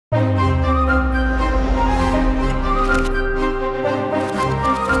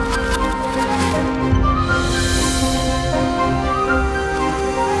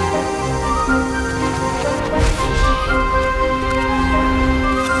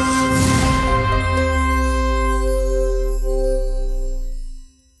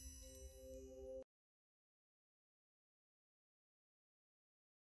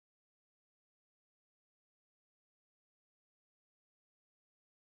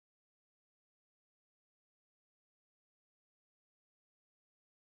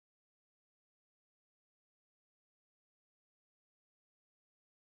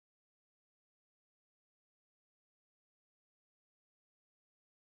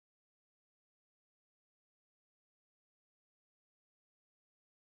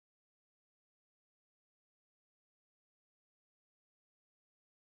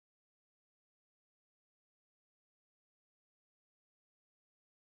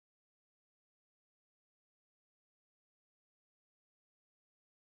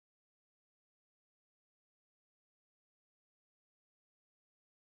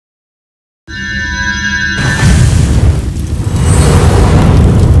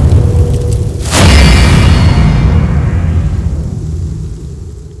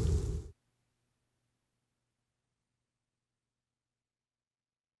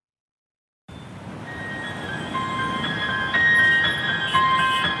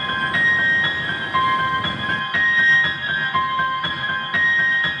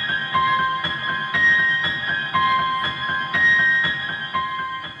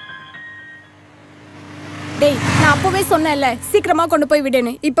சொன்னேன்ல சீக்கிரமா கொண்டு போய்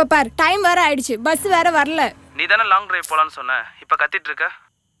விடுன்னு. இப்ப பார் டைம் வேற ஆயிடுச்சு, பஸ் வேற வரல. நீ தானே லாங் டிரைவ் போலான்னு சொன்ன, இப்ப கத்திட்டு இருக்க.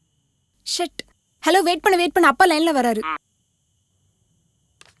 ஷிட். ஹலோ வெயிட் பண்ண, அப்பா லைன்ல வராரு.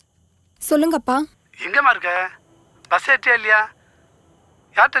 சொல்லுங்கப்பா. எங்கம்மா இருக்க? பஸ் ஏற்றியா இல்லையா?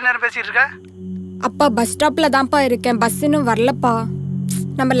 யார்கிட்ட நேரம் பேசிட்டு இருக்க? அப்பா பஸ் ஸ்டாப்ல தான்ப்பா இருக்கேன், பஸ் இன்னும் வரலப்பா.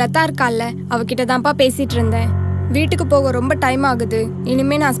 நம்ம லதா இருக்கால, அவகிட்ட தான்ப்பா பேசிட்டு இருந்தேன். வீட்டுக்கு போக ரொம்ப டைம் ஆகுது,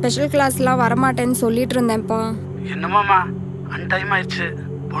 இனிமே நான் ஸ்பெஷல் கிளாஸ்லாம் வரமாட்டேன்னு சொல்லிட்டு இருந்தேன்ப்பா. என்னமாமா அன் டைம் ஆயிடுச்சு,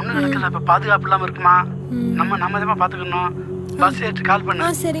 பொண்ணுங்களுக்கு இப்ப பாதுகாப்பு இல்லாம இருக்குமா? நம்ம தான் பாத்துக்கணும். பஸ் ஏற்றி கால் பண்ணு.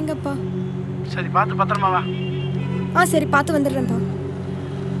 சரிங்கப்பா. சரி பார்த்து பத்திரமா வா. சரி பார்த்து வந்துடுறேன்ப்பா.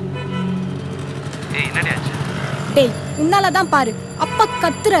 டேய் உன்னாலதான் பாரு, அப்பா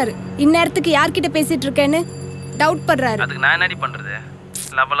கத்துறாரு. இந்நேரத்துக்கு யார்கிட்ட பேசிட்டு இருக்கேன்னு டவுட் பண்றாரு. அதுக்கு நான் என்னடி பண்றது?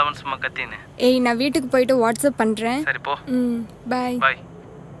 லவலவன் சும்மா கத்தினே. ஏய் நான் வீட்டுக்கு போயிட்டு வாட்ஸ்அப் பண்றேன். சரி போ. By by.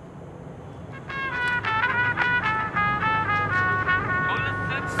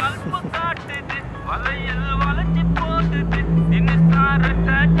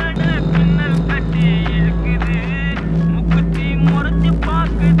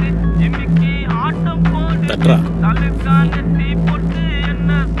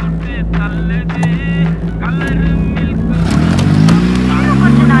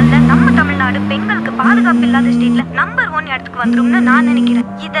 நம்ம தமிழ்நாடு பெண்களுக்கு பாதுகாப்பு இல்லாத ஸ்டேட்ல நம்பர் 1 இடத்துக்கு வந்துரும்னு நான்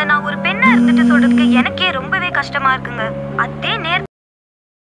நினைக்கிறேன். இத நான் ஒரு பெண்ணா இருந்துட்டு சொல்றதுக்கு எனக்கே ரொம்பவே கஷ்டமா இருக்குங்க. அதே நேரம்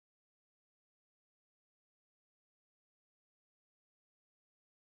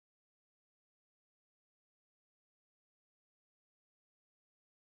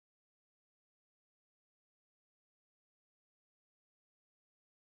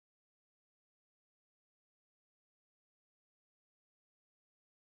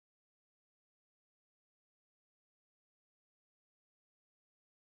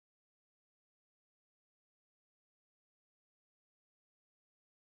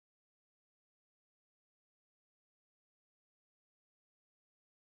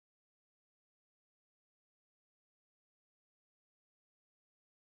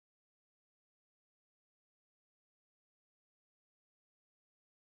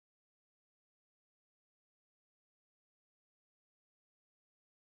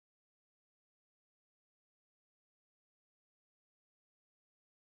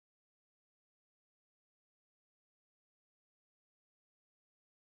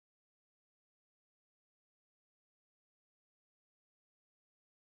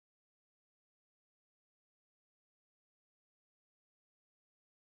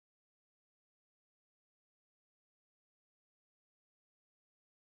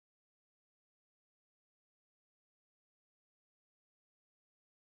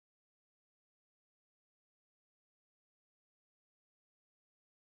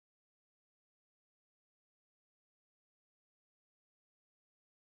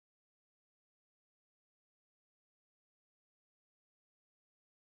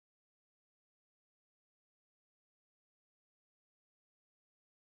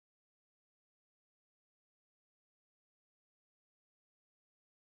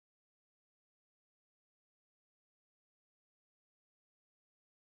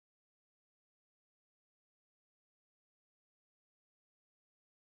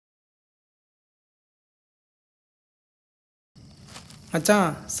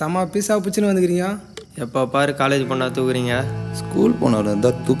மச்சான் செம்ம பீஸா பிடிச்சின்னு வந்துக்கிறீங்க. எப்போ பாரு காலேஜ் பொண்ணா தூக்குறீங்க. ஸ்கூல் போனவங்க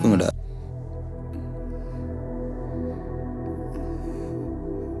இருந்தால் தூக்குங்கடா.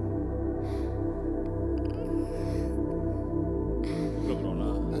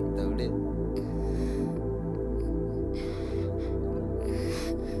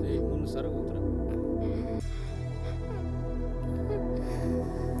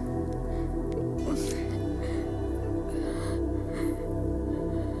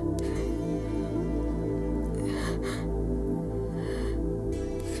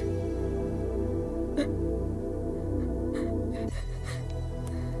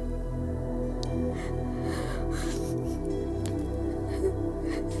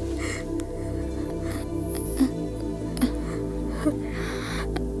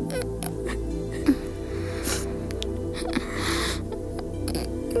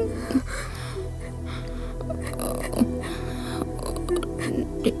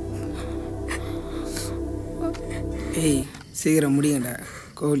 ஏய் சீக்கிரம் முடியுங்கடா,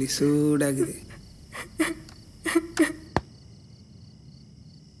 கோழி சூடாகுது.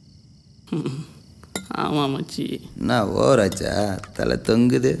 ஆமாம் மச்சி. நான் ஓராச்சா தலை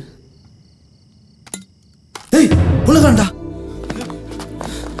தொங்குது. ஏய் புலகாண்டா.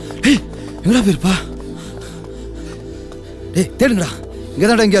 ஏய் எங்கடா போயிருப்பா? டேய் தேடுங்கடா, இங்கே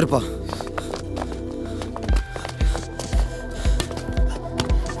தான் எங்கேயா இருப்பா.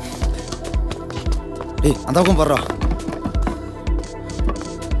 டேய் அந்த பக்கம் போடுறா.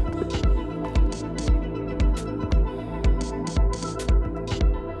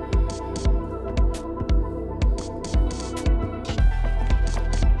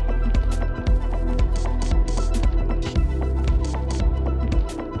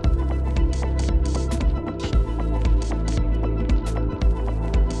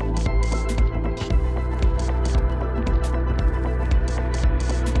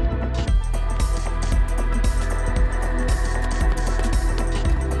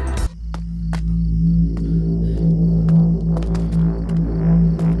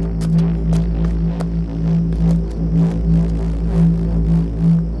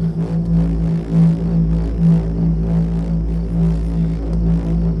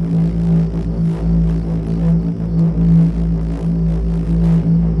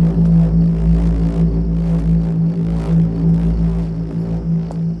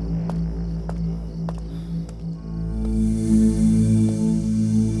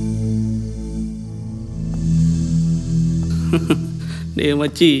 டேய்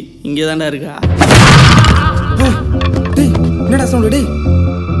மச்சி இங்கே தாண்டா இருக்கா? டேய் என்னடா சவுண்ட்?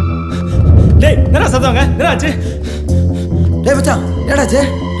 டேய் என்னடா சத்தவங்க? என்னடாச்சு? டேய் மச்சான் என்னடாச்சு?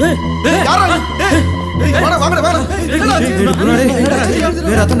 டேய் யாரா நீ? டேய் வாடா வாங்கடா வாடா. என்னடாச்சு?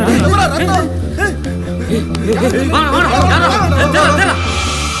 டேய் ரத்தம் டேய். வாடா வாடா யாரா?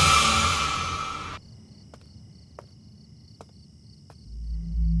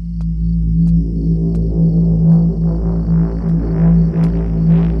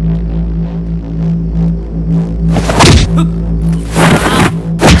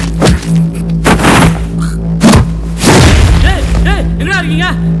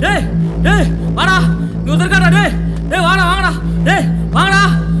 டேய்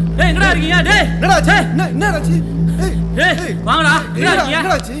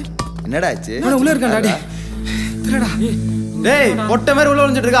என்னடாச்சு? உள்ள இருக்கான்டா. டேய் பொட்ட மாதிரி உள்ள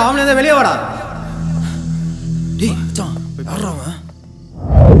ஒளிஞ்சிட்டு இருக்கா. அவனே வெளியே வாடா. டேய் மச்சான் யாரா அவன்?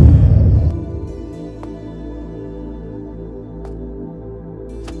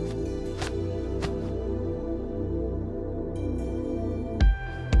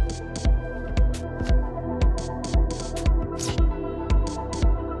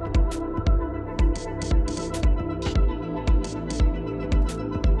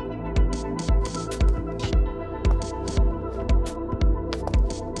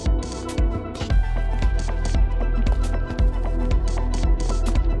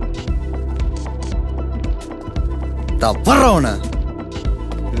 தப்பறவன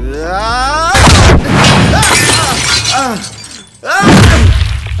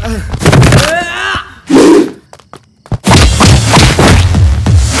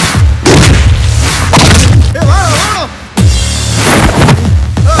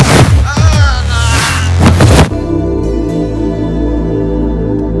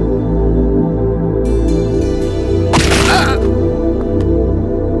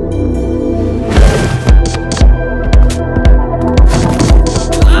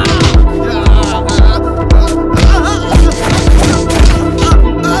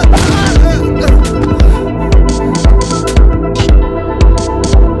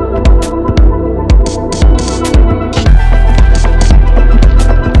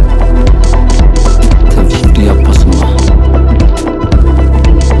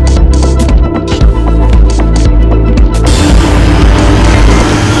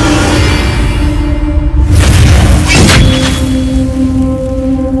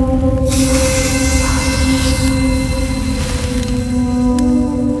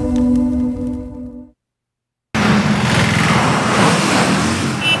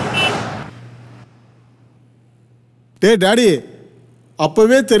டே டாடி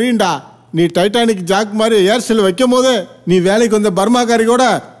அப்பவே தெரியும்டா நீ டைட்டானிக் ஜாக் மாதிரி ஏர்செல் வைக்கும் போது நீ வேலைக்கு வந்த பர்மாக்காரி கூட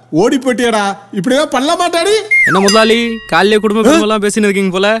ஓடி போட்டியடா. இப்படிதான் பண்ண மாட்டாடி. என்ன முதலாளி காலையிலே குடும்பம் எல்லாம் பேசின்னு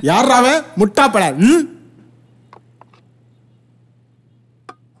இருக்கீங்க போல? யாராவே முட்டாப்பட.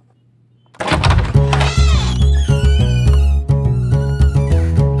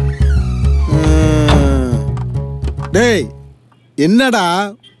 டேய் என்னடா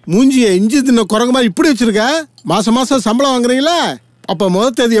மூஞ்சிய இஞ்சி தின்ன குரங்கு மாதிரி இப்படி வச்சிருக்க? மாசம் மாசம் சம்பளம் வாங்குறீங்களா? அப்ப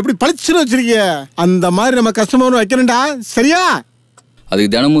முதல் தேதி எப்படி பழிச்சுன்னு வச்சிருக்கீங்க? அந்த மாதிரி நம்ம கஸ்டமர் வைக்கணும்டா. சரியா?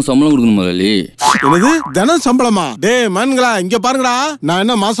 அதுக்கு தினமும் சம்பளம் கொடுக்கணும் முதலாளி. என்னது தினம் சம்பளமா? டேய் மன்களா இங்க பாருங்கடா, நான்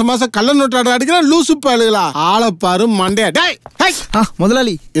என்ன மாசம் மாசம் கள்ள நோட்டாட அடிக்கிறேன் லூசு பாலுகளா? ஆளை பாரு மண்டையா. டேய்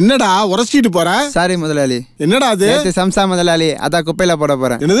முதலாளி என்னடா உரசிட்டு போற? சாரி முதலாளி. என்னடா அது? சம்சா முதலாளி, அதான் குப்பையில போட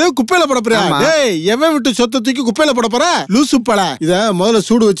போறேன். என்னது குப்பையில போட போறியா? டேய் எவன் விட்டு சொத்தை தூக்கி குப்பையில போட போற லூசு பால? இத முதல்ல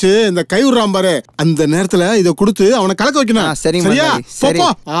சூடு வச்சு இந்த கை விடுறான் பாரு, அந்த நேரத்துல இத கொடுத்து அவனை கலக்க வைக்கணும். சரியா? போப்போ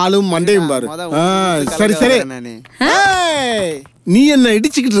ஆளும் மண்டையும் பாரு. சரி சரி. நீ என்ன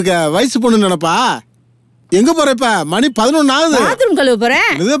இடிச்சுக்கிட்டு இருக்க? வயசு பொண்ணு நினைப்பா? எங்க போற இப்ப? மணி 11 ஆகுது. பாத்ரூம் கழுவ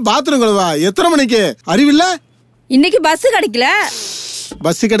போறேன். இது பாத்ரூம் கழுவா? எத்தனை மணிக்கு? அறிவில்ல? இன்னைக்கு பஸ் கிடைக்கல.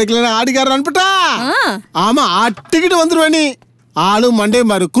 பஸ் கிடைக்கலன்னு ஆடிக்காரன் அனுப்பிட்டா? ஆமா அட்டிக்கிட்டு வந்துருவேன். நீ ஆளும்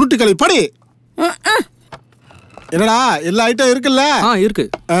மண்டையும் பாரு. குருட்டு கழுவி படி. என்னடா எல்லா ஐட்டம் இருக்குல்ல? இருக்கு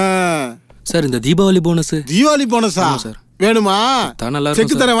சார். இந்த தீபாவளி போனஸ். தீபாவளி போனஸா சார்? வேணுமா?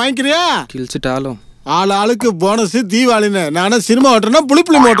 செக்கு தர வாங்கிக்கிறியா? கிழிச்சிட்டாலும் ஆளுக்கு போனஸ் தீபாவளின்னு. நானும் சினிமா ஓட்டுறேன்னா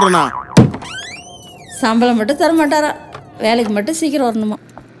புளிப்புளி ஓட்டுறேனா? சம்பளம் மட்டும் தர மாட்டாரா, வேலைக்கு மட்டும் சீக்கிரம் வரணுமா?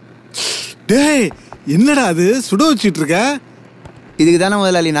 டேய் என்னடா அது சுட வச்சிட்டு இருக்க? இதுக்கு தானே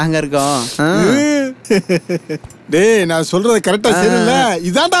முதலாளி நாங்க இருக்கோம். டேய் நான் சொல்றது கரெக்டா சரியில்ல?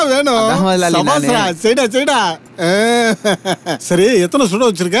 இதான்டா வேணும். சரிடா சரிடா. சரி எத்தனை சுட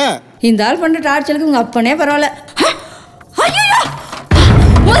வச்சிருக்க? இந்த ஆள் பண்ற டார்ச்சலுக்கு உங்க அப்பனே பரவாயில்ல.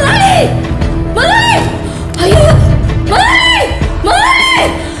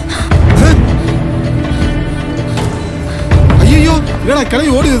 ஐயோ என்னடா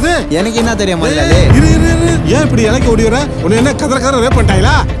கிளம்பி ஓடுது? எனக்கு என்ன தெரியும் முதலாளி? ஏன் இப்படி இலக்க ஓடிற? உன்னை என்ன கதற ரேப்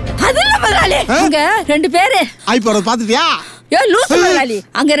பண்ணிட்டாங்களா? அதல்ல முதலாளி, அங்க ரெண்டு பேரு ஐபோட பாத்துட்டியா? ஏ லூசு முதலாளி,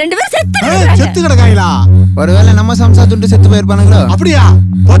 அங்க ரெண்டு பேர் செத்து கிடக்காங்களா? ஒருவேளை நம்ம சம்சா துண்டு செத்து போயிருப்பானுங்களோ? அப்படியா?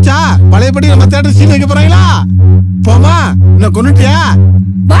 போச்சா? பழையபடி நம்ம தேட்டர் சீன் வைக்க போறாங்களா? போமா என்ன கொன்னுட்டியா?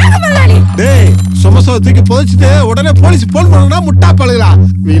 வாங்க முதலாளி. டேய் சமோசா தூக்கி புதைச்சிட்டு உடனே போலீஸ் போன் பண்ணா முட்டா பழகலா?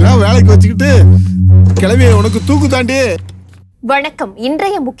 நீலாம் வேலைக்கு வச்சுக்கிட்டு கிளம்பி உனக்கு தூக்கு தாண்டி. வணக்கம்.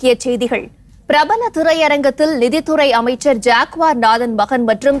 இன்றைய முக்கிய செய்திகள். பிரபல திரையரங்கத்தில் நிதித்துறை அமைச்சர் ஜாக்வார் நாதன் மகன்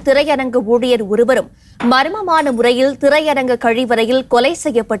மற்றும் திரையரங்க ஊழியர் ஒருவரும் மர்மமான முறையில் திரையரங்க கழிவறையில் கொலை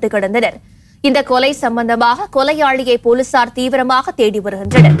செய்யப்பட்டு கிடந்தனர். இந்த கொலை சம்பந்தமாக கொலையாளியை போலீசார் தீவிரமாக தேடி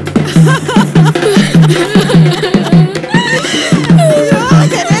வருகின்றனர்.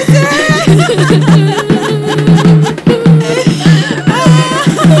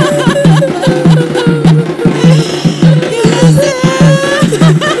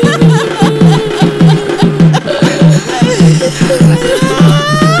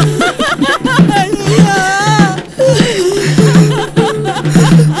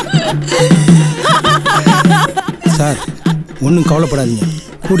 சார் ஒன்றும் கவலைப்படாதீங்க,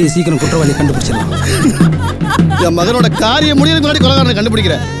 கூடிய சீக்கிரம் குற்றவாளியை கண்டுபிடிச்சிடலாம். என் மகனோட காரியம் முடியறதுக்கு முன்னாடி கொலைகாரனை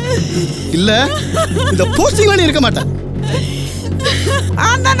கண்டுபிடிக்கிறேன். இல்ல இந்த போஸ்டிங்ல நீ இருக்க மாட்டேன்.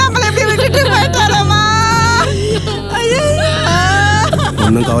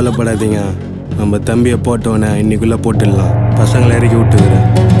 ஒன்றும் கவலைப்படாதீங்க, நம்ம தம்பியை போட்டவனை இன்னைக்குள்ள போட்டுடலாம். பசங்களை இறக்கி விட்டுக்கிறேன்.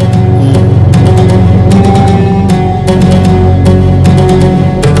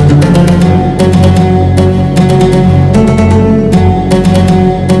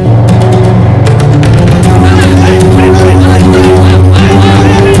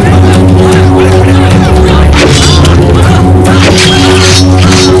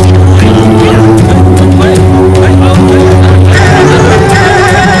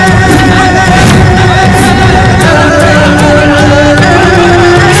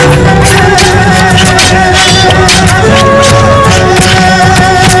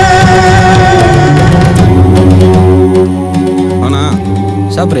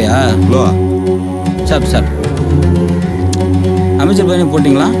 சாப்பிட்றியா? சாப்பிட்டு அமைச்சர் பையனை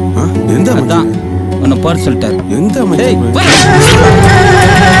போட்டிங்களா? தான் உன்னை போட சொல்லிட்டார். எந்த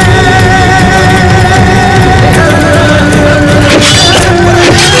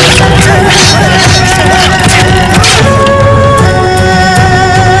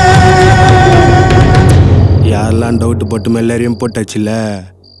யாரெல்லாம் டவுட் போட்டு எல்லாரையும் போட்டாச்சுல்ல?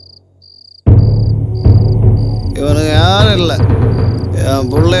 இவனுக்கு யாரும் இல்லை, என்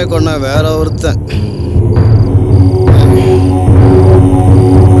பிள்ளைய கொண்ட வேற ஒருத்தன்.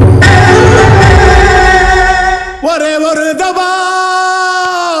 ஒரே ஒரு தபா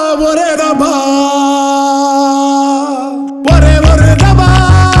ஒரே தபா ஒரே ஒரு தபா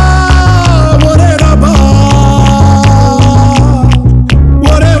ஒரே தபா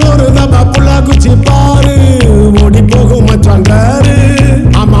ஒரே ஒரு தபா புள்ளா குச்சி பாரு ஓடி போகும் மச்சாங்காரு.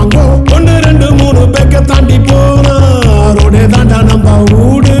 ஆமாங்கோ 1 2 3 பேக்க தாண்டி போனா ரோடே தாண்டா நம்ம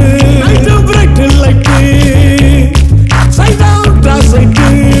ஊடு. பிரேக் லைட்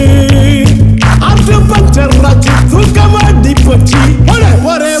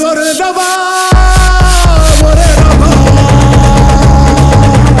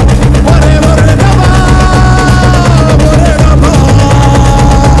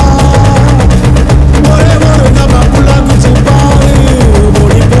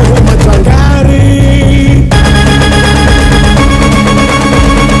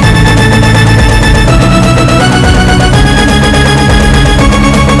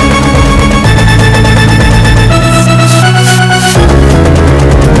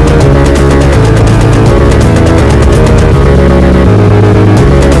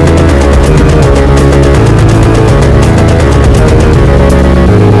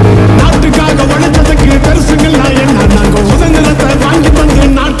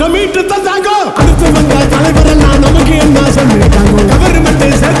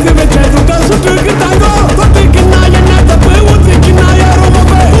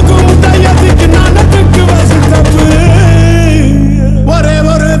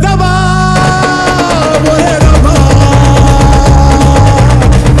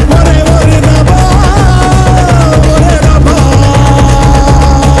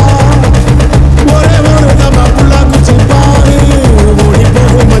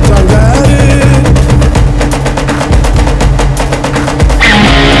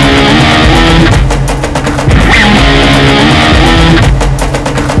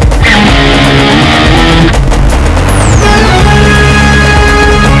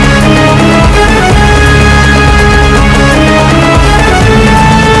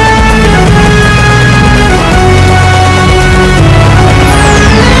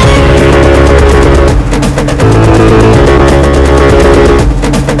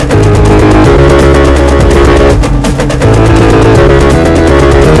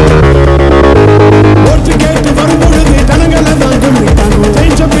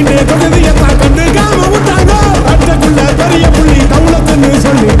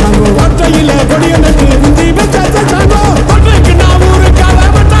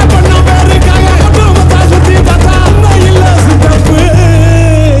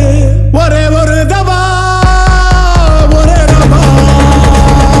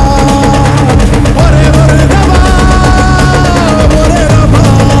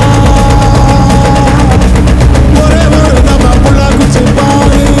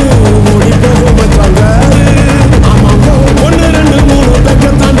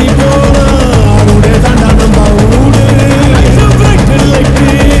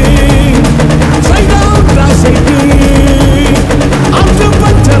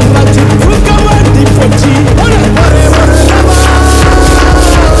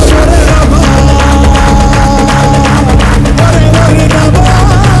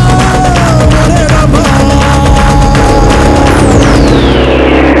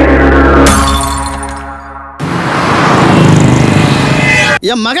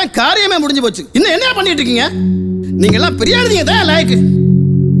என் மகன் காரியமே முடிஞ்சு போச்சு. இன்னும் என்ன பண்ணிட்டு இருக்கீங்க? நீங்க எல்லாம் பெரியாளுங்க தான் லாய்க்கு.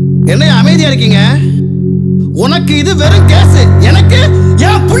 என்ன அமைதியா இருக்கீங்க? உனக்கு இது வெறும் கேஸ், எனக்கு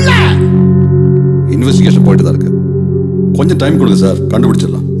என் புள்ள. இன்வெஸ்டிகேஷன் போயிட்டு தான் இருக்கு. கொஞ்சம் டைம் கொடுங்க சார்,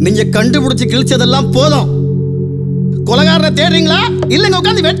 கண்டுபிடிச்சிடலாம். நீங்க கண்டுபிடிச்சு கிழிச்சதெல்லாம் போதும். கொலைகாரனை தேடுறீங்களா இல்லங்க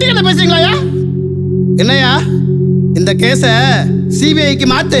உட்காந்து வெட்டிக்கிட்ட பேசுறீங்களா? என்னையா இந்த கேஸ சிபிஐக்கு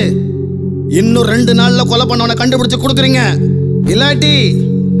மாத்து. இன்னும் 2 நாள்ல கொலை பண்ணவனை கண்டுபிடிச்சு கொடுக்குறீங்க. இல்லாட்டி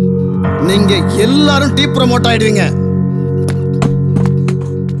நீங்க எல்லாரும் டீ ப்ரோமோட் ஆயிடுவீங்க.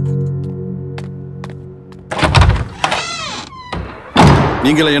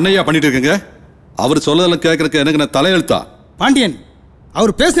 நீங்கள என்னையா பண்ணிட்டு இருக்கீங்க? அவர் சொல்லலாம் கேட்கறதுக்கு எனக்கு நான் தலையெழுத்தா? பாண்டியன்,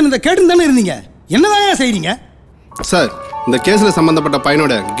 அவர் பேசுனதை கேட்டு தானே இருந்தீங்க. என்னதான் செய்றீங்க சார்? இந்த கேஸில் சம்மந்தப்பட்ட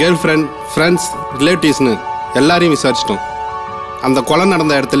பையனோட கேர்ள் ஃப்ரெண்ட், ஃப்ரெண்ட்ஸ், ரிலேட்டிவ்ஸ்னு எல்லாரையும் விசாரிச்சிட்டோம். அந்த கொலை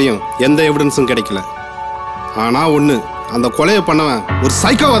நடந்த இடத்துலையும் எந்த எவிடன்ஸும் கிடைக்கல. ஆனால் ஒன்று, அந்த கொலையை பண்ணவன் ஒரு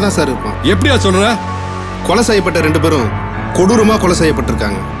சைக்கோவாக தான் சார் இருப்பான். எப்படியா சொல்ற? கொலை செய்யப்பட்ட 2 பேரும் கொடூரமாக கொலை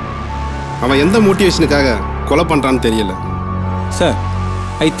செய்யப்பட்டிருக்காங்க. அவன் எந்த மோட்டிவேஷனுக்காக கொலை பண்ணுறான்னு தெரியல சார்.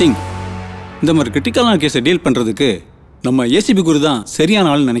 ஐ திங்க் இந்த மாதிரி கிரிட்டிக்கலான கேஸை டீல் பண்ணுறதுக்கு நம்ம ஏசிபி குரு தான் சரியான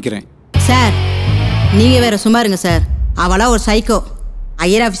ஆள்னு நினைக்கிறேன். சார் நீங்கள் வேற சும்மா இருங்க சார். அவளா ஒரு சைக்கோ.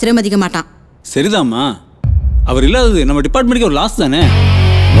 ஐயர் ஆஃபீஸரே மதிக்க மாட்டான். சரிதாம்மா, அவர் இல்லாதது நம்ம டிபார்ட்மெண்ட்டுக்கு ஒரு லாஸ் தானே.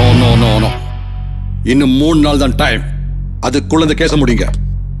 நோ நோ நோ நோ, இன்னும் 3 நாள் தான் டைம். அதுக்குள்ள இந்த கேஸை முடிங்க.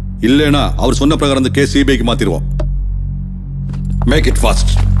 இல்லைன்னா அவர் சொன்ன பிரகாரம் இந்த கேஸ் சிபிஐக்கு மாத்திடுவோம். Make it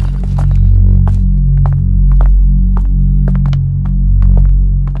fast.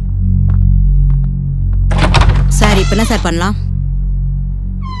 சார் இப்போ என்ன சார் பண்ணலாம்?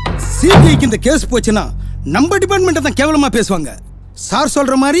 சிபிஐக்கு இந்த கேஸ் போச்சுன்னா நம்ம டிபார்ட்மெண்ட்டை தான் கேவலமா பேசுவாங்க. சார்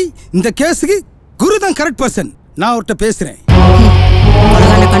சொல்ற மாதிரி இந்த கேஸுக்கு குரு தான் கரெக்ட் பர்சன். நான் அவர்கிட்ட பேசுறேன்.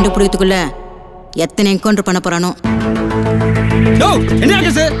 கொலைகாரனை கண்டுபிடிக்கிறதுக்குள்ள எத்தனை என்கவுண்டர் பண்ண போறானோ. என்ன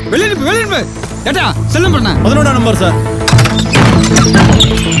கேஸ்? வெளியே ஏட்டா செல்லம் பண்ண 11 நம்பர் சார்.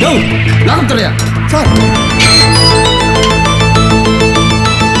 லாகம் துறையா சார்?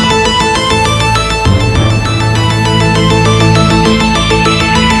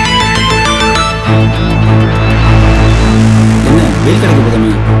 வெயில் கிடைக்க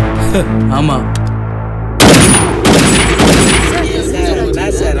போதாமே. ஆமா.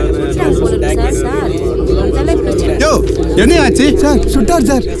 என்ன ஆச்சு sir? சுட்டார்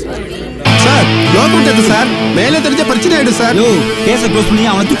sir. Sir log out sir. மேலே தெரிஞ்ச பிரச்சனை ஆயிடும் சார். கேஸை க்ளோஸ் பண்ணி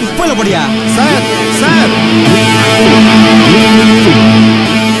அவனை தூக்கி குப்பையில போடியா சார். சார்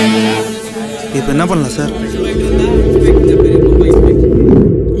இப்போ என்ன பண்ணலாம் சார்?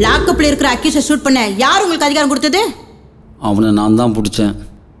 லாக்அப்ல இருக்கிற அக்யூஸை ஷூட் பண்ண யார் உங்களுக்கு அதிகாரம் கொடுத்தது? அவனை நான் தான் பிடிச்சேன்.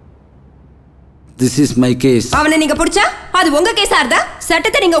 This is my case. அவனை நீங்க பிடிச்சா அது உங்க கேஸா இருந்தா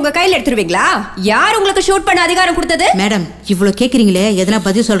சட்டத்தை நீங்க உங்க கையில எடுத்துருவீங்களா? யார் உங்களுக்கு ஷூட் பண்ண அதிகாரம் கொடுத்தது? மேடம் இவ்வளவு கேக்குறீங்களே, எதனா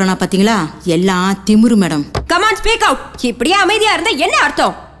பதில் சொல்றேனா பாத்தீங்களா? எல்லாம் திமிரு madam. Come on speak out. இப்படியே அமைதியா இருந்தா என்ன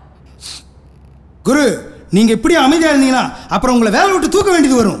அர்த்தம்? குரு, நீங்க இப்படி அமைதியா இருந்தீங்கன்னா அப்புறம் உங்களை வேலை விட்டு தூக்க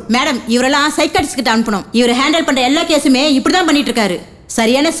வேண்டியது வரும். மேடம் இவரெல்லாம் சைக்காட்ரிஸ்ட் கிட்ட அனுப்பணும். இவர் ஹேண்டில் பண்ற எல்லா கேஸுமே இப்படிதான் பண்ணிட்டு இருக்காரு.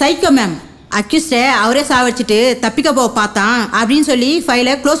 சரியான சைக்கோ மேம். அக்யூஸ்ட அவரே சாவடிச்சிட்டு தப்பிக்க போக பார்த்தான் அப்படின்னு சொல்லி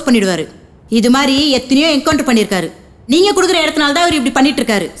ஃபைலை க்ளோஸ் பண்ணிடுவாரு. இது மாதிரி எத்தனையோ என்கவுண்டர் பண்ணிருக்காரு. நீங்க கொடுக்குற இடத்துனால தான் அவர் இப்படி பண்ணிட்டு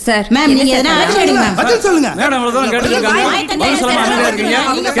இருக்காரு. சார் மேம் நீங்க எதனா ஆக்ஷன் எடுங்க மேம். பதில் சொல்லுங்க. மேடம் இவ்வளவு கேட்டுட்டு இருக்காங்க. பதில் சொல்ல அமைதியா இருக்கீங்க.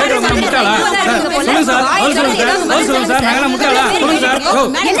 கேக்குறவங்க முட்டாளா? சொல்லுங்க சார். பதில் சொல்லுங்க சார். பதில் சொல்லுங்க சார். நாங்க முட்டாளா? சொல்லுங்க சார்.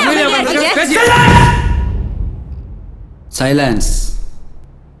 பேசி சைலன்ஸ்.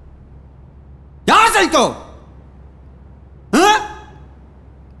 யார் சைக்கோ?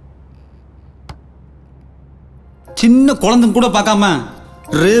 சின்ன குழந்தை கூட பார்க்காம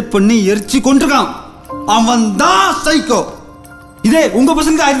ரேப் பண்ணி எரிச்சு கொண்டிருக்கான். அவன் தான் சைக்கோ. இதே உங்க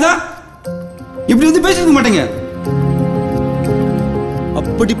பசங்க ஆயிருந்தா இப்படி வந்து பேசிருக்க மாட்டீங்க.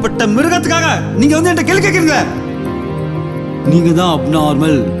 அப்படிப்பட்ட மிருகத்துக்காக நீங்க வந்து என்கிட்ட கேள்வி கேட்கறீங்க. நீங்க தான்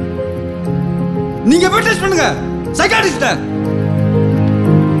அப்நார்மல். நீங்க போய் டெஸ்ட் பண்ணுங்க psychiatrist.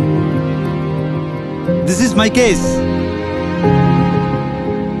 This is my case.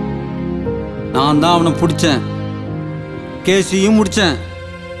 நான் தான் அவனை பிடிச்சேன். கேஸையும் முடிச்சேன்,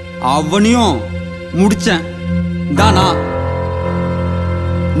 அவனையும் முடிச்சேன். தானா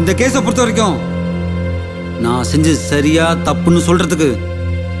இந்த கேஸை பொறுத்த வரைக்கும் நான் செஞ்சு சரியா தப்புன்னு சொல்றதுக்கு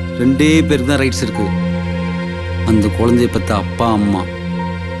 2 பேருக்கு தான் ரைட்ஸ் இருக்கு. அந்த குழந்தைய பத்த அப்பா அம்மா.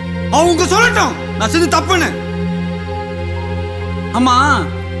 அவங்க சொல்லட்டும் நான் செஞ்சு தப்புன்னு. ஆமா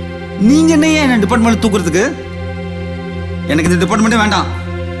நீங்க என்ன ஏன் டிபார்ட்மெண்ட் தூக்குறதுக்கு? எனக்கு இந்த டிபார்ட்மெண்ட்டே வேண்டாம்.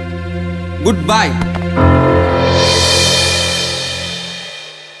 Good bye.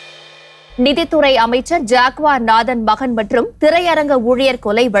 நிதித்துறை அமைச்சர் ஜாக்வார் நாதன் மகன் மற்றும் திரையரங்க ஊழியர்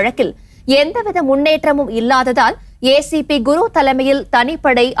கொலை வழக்கில் எந்தவித முன்னேற்றமும் இல்லாததால் ஏசிபி குரு தலைமையில்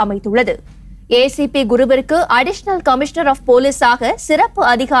தனிப்படை அமைத்துள்ளது. ஏசிபி குருவிற்கு அடிஷனல் கமிஷனர் ஆஃப் போலீஸாக சிறப்பு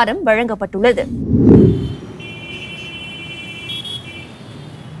அதிகாரம் வழங்கப்பட்டுள்ளது.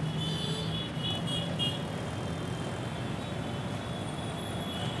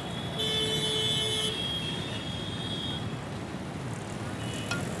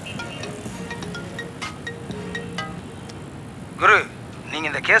 குரு, நீங்க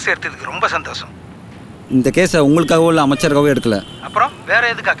இந்த கேஸ் எடுத்ததுக்கு ரொம்ப சந்தோஷம். இந்த கேஸை உங்களுக்காகவோ இல்லை அமைச்சருக்காகவோ எடுக்கல. அப்புறம் வேற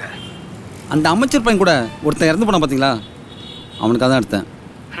எதுக்காக? அந்த அமைச்சர் பையன் கூட ஒருத்தன் இறந்து போனான் பார்த்தீங்களா, அவனுக்காக தான் எடுத்தேன்.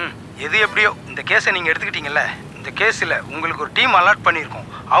 எது எப்படியோ இந்த கேஸை நீங்க எடுத்துக்கிட்டீங்கல்ல, இந்த கேஸில் உங்களுக்கு ஒரு டீம் அலாட் பண்ணியிருக்கோம்.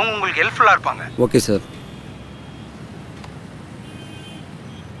 அவங்க உங்களுக்கு ஹெல்ப்ஃபுல்லாக இருப்பாங்க. Okay sir.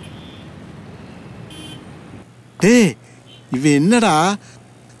 டேய், இவன் என்னடா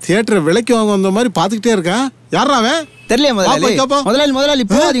தியேட்டரை விலைக்கு வாங்க வந்த மாதிரி பார்த்துக்கிட்டே இருக்கான்? யாரா அவன்? தெரியல முதலாளி. முதலாளி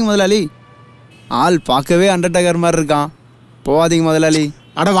போகாதீங்க முதலாளி. ஆள் பார்க்கவே அண்டர்டேக்கர் மாதிரி இருக்கான். போகாதீங்க முதலாளி.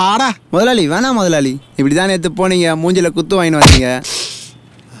 அட வாடா முதலாளி. வேணாம் முதலாளி, இப்படிதான் நேற்று போனீங்க, மூஞ்சில குத்து வாங்கிட்டு வந்தீங்க.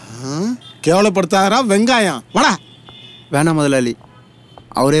 கேவலப்படுத்தாரா வெங்காயம். வாடா. வேணாம் முதலாளி,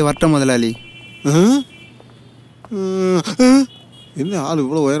 அவரே வரட்டும் முதலாளி. என்ன ஆள்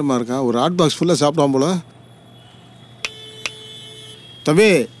இவ்வளோ உயரமாக இருக்கான்? ஒரு ஹாட் பாக்ஸ் ஃபுல்லாக சாப்பிடுவான் போல. தம்பி,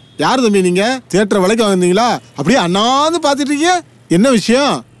 யார் தம்பி நீங்க? தியேட்டரை விலைக்கு வாங்கினீங்களா? அப்படியே அண்ணாந்து பார்த்துட்டு இருக்கீங்க, என்ன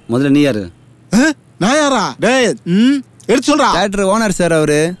விஷயம்? முதல்ல நீ யாரு? நான் யாரா? டேய், எடுத்து சொல்றா. Theatre owner sir.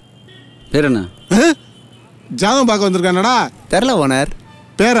 அவரு பேர் என்ன? ஜாதகம் பார்க்க வந்திருக்கானடா. தெரியல ஓனர்.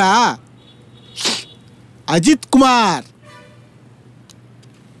 பேரா அஜித் குமார்.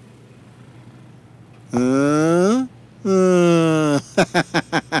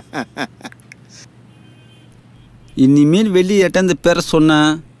 இனிமேல் வெளியே எட்டாந்து பேரை சொன்ன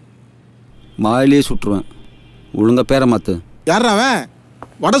வாயிலே சுட்டுருவேன். ஒழுங்கா பேரை மாத்து. யாரா அவன்?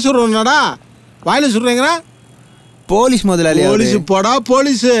 வட சுடுறா? வாயில சுடுறீங்கிற? போலீஸ் முதலாளி. போலீஸ் போடா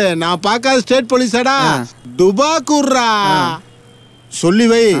போலீஸ். நான் பார்க்காத ஸ்டேட் போலீஸாடா. டுபாக்கூர்ரா. சொல்லி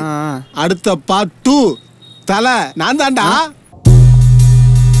வை, அடுத்த பார்ட் 2 தலை நான் தான்டா.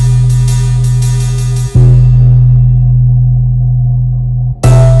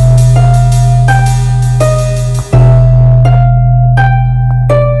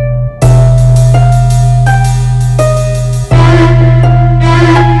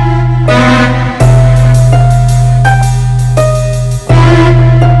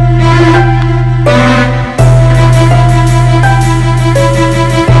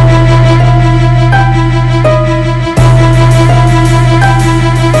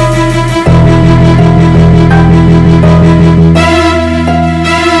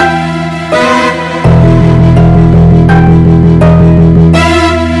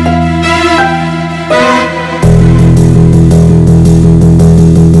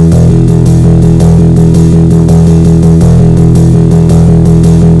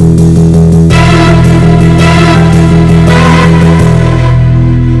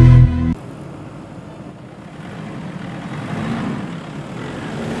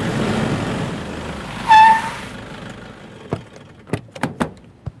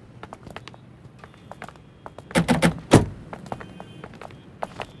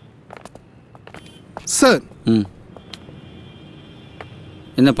 சார்.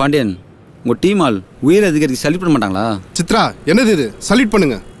 என்ன பாண்டியன், உங்கள் டீம் ஆள் உயர் அதிகாரிக்கு சல்யூட் பண்ண மாட்டாங்களா? சித்ரா, என்னது இது? சல்யூட்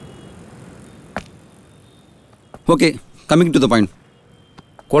பண்ணுங்க. Okay, coming to the point.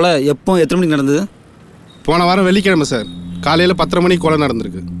 கொலை எப்போ எத்தனை மணிக்கு நடந்தது? போன வாரம் வெள்ளிக்கிழமை சார். காலையில் 10:30 மணிக்கு கொலை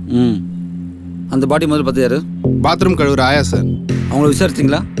நடந்திருக்கு. அந்த பாடி முதல்ல பார்த்து யாரு? பாத்ரூம் கழுவுற ஆயா சார். அவங்கள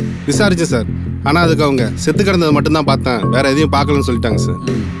விசாரிச்சிங்களா? விசாரிச்சேன் சார். ஆனால் அதுக்கு அவங்க செத்து கிடந்ததை மட்டும்தான் பார்த்தேன், வேற எதையும் பார்க்கலன்னு சொல்லிட்டாங்க சார்.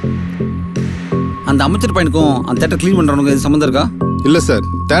 அந்த அமைச்சர் பையனுக்கும் அந்த தேட்டர் க்ளீன் பண்ணுறவனுக்கு எது சம்மந்தம் இருக்கா? இல்லை சார்,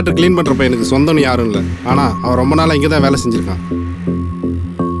 தேட்டர் க்ளீன் பண்ணுற பையனுக்கு சொந்தம்னு யாரும் இல்லை. ஆனால் அவன் ரொம்ப நாளாக இங்கே தான் வேலை செஞ்சுருக்கான்.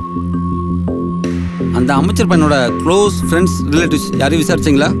 அந்த அமைச்சர் பையனோட க்ளோஸ் ஃப்ரெண்ட்ஸ் ரிலேட்டிவ்ஸ் யாரையும்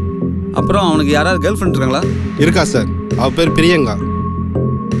விசாரிச்சிங்களா? அப்புறம் அவனுக்கு யாராவது கேர்ள் ஃப்ரெண்ட் இருக்காங்களா? இருக்கா சார், அவள் பேர் பிரியங்கா.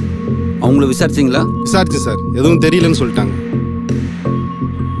 அவங்கள விசாரிச்சிங்களா? விசாரிச்சு சார், எதுவும் தெரியலன்னு சொல்லிட்டாங்க.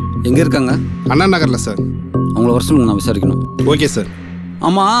 எங்கே இருக்காங்க? அண்ணா நகரில் சார். அவங்கள வர சொல்லுங்க, நான் விசாரிக்கணும். Okay sir.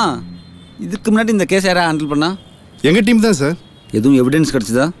 ஆமாம், இதுக்கு முன்னாடி இந்த கேஸ் யாராவது ஹேண்டில் பண்ணா? எங்கள் டீம் தான் சார். எதுவும் எவிடன்ஸ்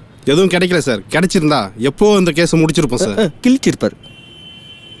கிடச்சிதா? எதுவும் கிடைக்கல சார். கிடைச்சிருந்தா எப்போ இந்த கேஸை முடிச்சிருப்போம் சார். கிழிச்சிருப்பார்.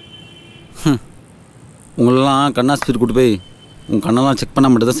 உங்களெல்லாம் கண்ணாஸ்பத்திரி கூட்டு போய் உங்கள் கண்ணெல்லாம் செக்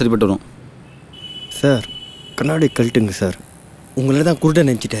பண்ணால் மட்டும் தான் சரிப்பட்டு வரும். சார், கண்ணாடி கழட்டுங்க சார். உங்களை தான் குருட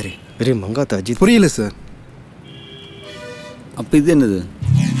நினச்சிட்டாரு. வெறும் மங்காத்த அஜித். புரியல சார். அப்போ இது என்னது?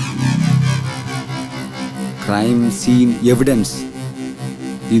 Crime scene evidence.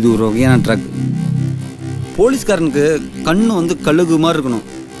 இது ஒரு வகையான ட்ரக். போலீஸ்காரனுக்கு கண்ணு வந்து கழுகு மாதிரி இருக்கணும்.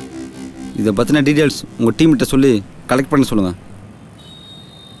 இதை பற்றின டீட்டெயில்ஸ் உங்கள் டீம்கிட்ட சொல்லி கலெக்ட் பண்ண சொல்லுங்கள்.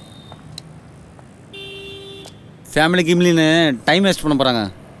 ஃபேமிலி கிம்லின்னு டைம் வேஸ்ட் பண்ண போகிறாங்க,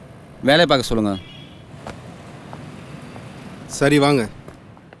 வேலையை பார்க்க சொல்லுங்கள். சரி வாங்க.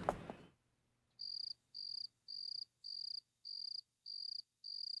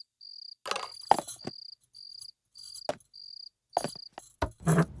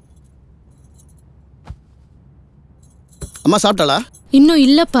 அம்மா சாப்பிட்டாளா? இன்னும்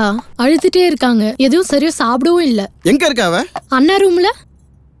இல்லப்பா, அழுதுட்டே இருக்காங்க. எதுவும் சரியா சாப்பிடவும் இல்ல. எங்க இருக்கா அவ? அண்ணா ரூம்ல.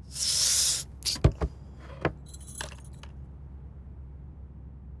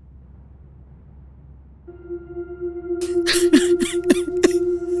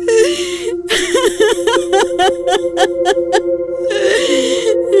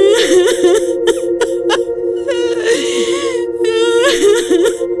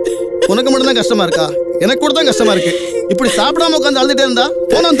 உனக்கு மட்டும் தான் கஷ்டமா இருக்கா? எனக்கு கூட தான் கஷ்டமா இருக்கு. இப்படி சாப்பிடாம உட்காந்து அழுதுட்டே இருந்தா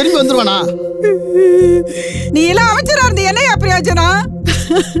போனவன் திரும்பி வந்துருவானா? நீ எல்லாம் அமைச்சரா இருந்து என்னையா பிரயோஜனம்?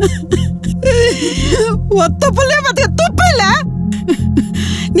 ஒத்த புள்ளைய பத்தி துப்பு இல்ல.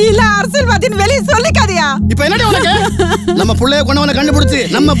 நீ எல்லாம் அரசியல்வாதின்னு வெளியே சொல்லிக்காதியா? இப்ப என்னடி உனக்கு? நம்ம புள்ளைய கொண்டவனை கண்டுபிடிச்சு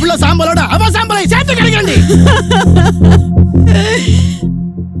நம்ம புள்ள சாம்பலோட அவ சாம்பலை சேர்த்து கிடைக்கண்டி.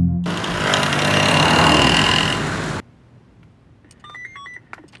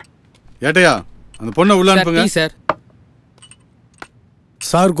 ஏட்டையா அந்த பொண்ணை உள்ள அனுப்புங்க. சார்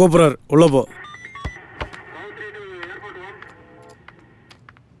சார் கூப்பிடுறார், உள்ள போ.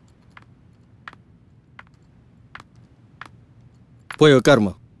 போய்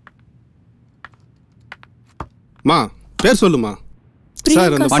உட்காருமா. மா பேர் சொல்லுமா.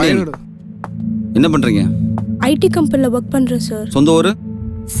 சார் அந்த பையனோட என்ன பண்ணுறீங்க? ஐடி கம்பெனியில் ஒர்க் பண்ணுறேன் சார். சொந்த ஊர்?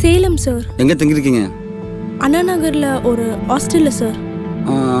 சேலம் சார். எங்கே தங்கியிருக்கீங்க? அண்ணா நகரில் ஒரு ஹாஸ்டலில் சார்.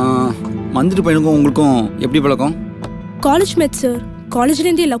 மந்திரி பையனுக்கும் உங்களுக்கும் எப்படி பழக்கம்? College mate sir.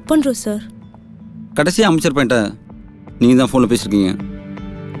 காலேஜ்லேருந்தே லவ் பண்ணுறோம் சார். கடைசியாக அமைச்சர் பையன்ட்ட நீங்கள் தான் ஃபோனில் பேசியிருக்கீங்க.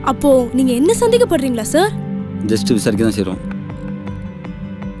 அப்போது நீங்கள் என்ன சந்தேகப்படுறீங்களா சார்? ஜஸ்ட்டு விசாரிக்க தான் செய்கிறோம்.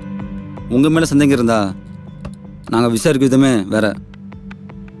 உங்கள் மேலே சந்தேகம் இருந்தால் நாங்கள் விசாரிக்க விதமே வேற.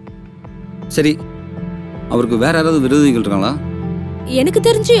 சரி, அவருக்கு வேற யாராவது விரோதிகள் இருக்காங்களா? எனக்கு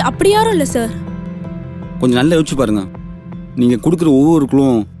தெரிஞ்சு அப்படி யாரும் இல்லை சார். கொஞ்சம் நல்லா யோசிச்சு பாருங்கள். நீங்கள் கொடுக்குற ஒவ்வொரு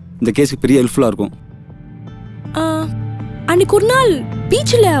குழுவும் இந்த கேஸுக்கு பெரிய ஹெல்ப்ஃபுல்லாக இருக்கும். அன்னைக்கு ஒரு நாள்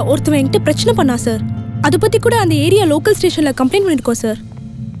பீச்சில் ஒருத்தவன் என்கிட்ட பிரச்சனை பண்ணா சார். அதை பற்றி கூட அந்த ஏரியா லோக்கல் ஸ்டேஷனில் கம்ப்ளைண்ட் பண்ணியிருக்கோம் சார்.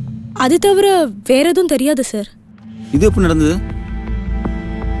 அது தவிர வேற எதுவும் தெரியாது சார். இது எப்படி நடந்தது?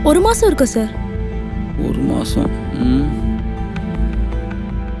 1 மாதம் இருக்கும் சார். 1 மாதம்?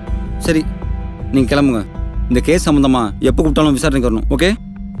 சரி, நீங்கள் கிளம்புங்க. இந்த கேஸ் சம்மந்தமாக எப்போ கூப்பிட்டாலும் விசாரணைக்கு வரணும். Okay?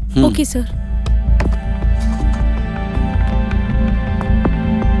 Okay sir.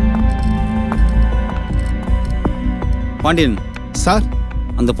 Pandian sir,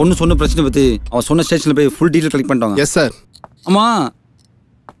 அந்த பொண்ணு சொன்ன பிரச்சனை பற்றி அவன் சொன்ன ஸ்டேஷனில் போய் ஃபுல் டீட்டெயில் கலெக்ட் பண்ணிட்டாங்க. Yes sir. ஆமாம்,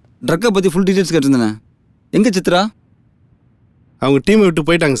 ட்ரக்கை பற்றி ஃபுல் டீட்டெயில்ஸ் கேட்டிருந்தேனே, எங்கே சித்ரா? அவங்க டீமை விட்டு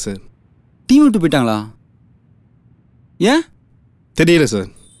போயிட்டாங்க சார். டீம் விட்டு போயிட்டாங்களா? ஏன் தெரியல சார்.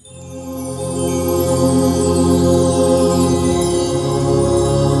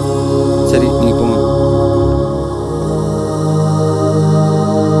 சரி, நீங்கள் போங்க.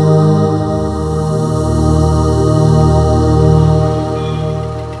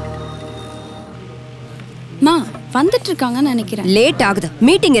 வந்துட்டு இருக்காங்கன்னு நினைக்கிறேன். லேட் ஆகுது,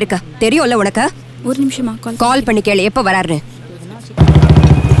 மீட்டிங் இருக்கு தெரியும்ல உனக்கு. ஒரு நிமிஷமா கால் பண்ணி கேளு எப்ப வராருன்னு.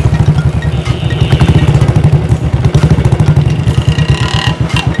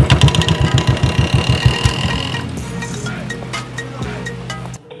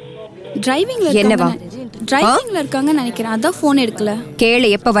 டிரைவிங்ல இருக்காங்கன்னு நினைக்கிறேன். அதான் ஃபோன் எடுக்கல. கேளு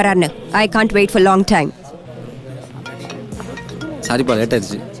எப்ப வராருன்னு. I can't wait for long time. சாரிப்பா, லேட்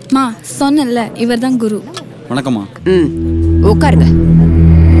ஆயிடுச்சு. மா சொன்னேன்ல, இவர்தான் குரு. வணக்கம்மா. உட்காருங்க.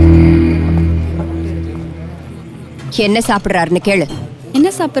 என்ன சாப்பிடுறாருன்னு கேளு. என்ன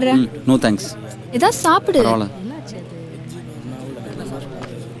சாப்பிடுற? No thanks. ஏதாவது சாப்பிடு.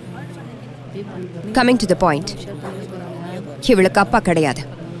 Coming to the point. இவளுக்கு அப்பா கிடையாது.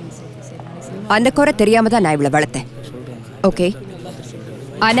 அந்த குறை தெரியாம தான் நான் இவளை வளர்த்தேன். ஓகே,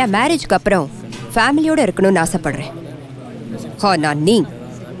 ஆனா மேரேஜ்க்கு அப்புறம் ஃபேமிலியோட இருக்கணும்னு ஆசைப்படுறேன். நான் நீ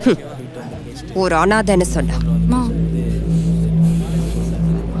ஒரு அனாதைன்னு சொன்னா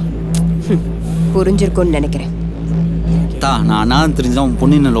புரிஞ்சிருக்கும்னு நினைக்கிறேன். நான் அனாதை தெரிஞ்சான்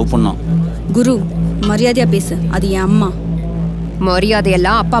பொண்ணு லவ் பண்ணான். குரு, மரியாதையா பேசு. அது என் அம்மா.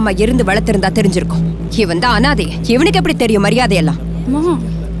 மரியாதையெல்லாம் அப்பா அம்மா இருந்து வளர்த்திருந்தா தெரிஞ்சிருக்கும். இவன் தான் அனாதை. இவனுக்கு எப்படி தெரியும் மரியாதையெல்லாம்?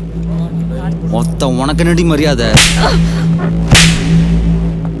 மொத்த உனக்கு நடி மரியாதை.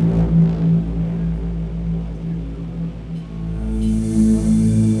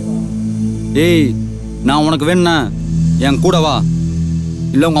 ஏய் நான் உனக்கு வேணுண்ணா என் கூட வா,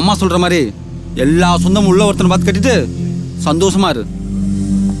 இல்லை உங்க அம்மா சொல்ற மாதிரி எல்லா சொந்தமும் உள்ள ஒருத்தனை பார்த்து கட்டிட்டு சந்தோஷமா இரு.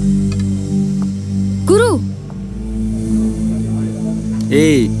 குரு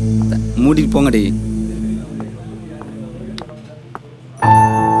ஏய் மூடிட்டு போங்கடி.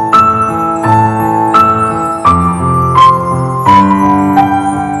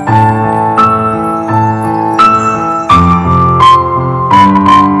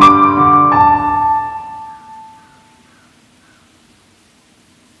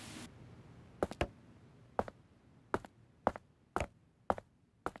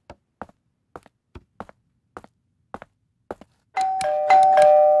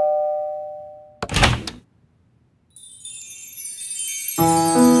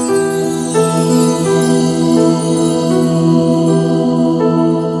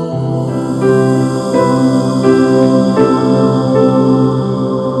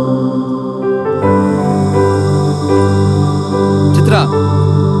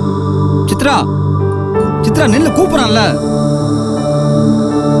 சித்ரா நெல்ல கூப்பிடறான்ல.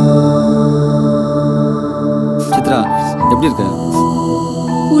 சித்ரா எப்படி இருக்க?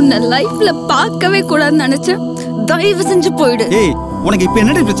 உன்னை லைஃப்ல பார்க்கவே கூடாதுன்னு நினைச்சேன். தயவு செஞ்சு போயிடு. ஏய் உனக்கு இப்ப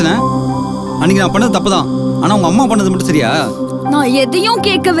என்னடி பிரச்சனை? அன்னைக்கு நான் பண்ணது தப்புதான், ஆனா உங்க அம்மா பண்ணது மட்டும் சரியா? நான் எதையும்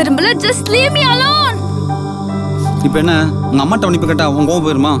கேட்க விரும்பல. Just leave me alone. இப்ப என்ன உங்க அம்மாட்ட மன்னிப்பு கேட்டா உன் கோவம்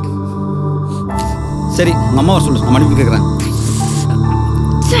போயிருமா? சரி உங்க அம்மா வர சொல்லு, நான் மன்னிப்பு கேட்கறேன்.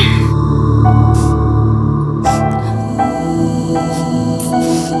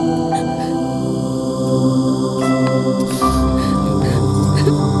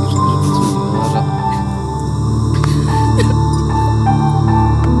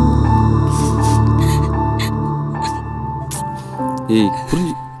 ஏய்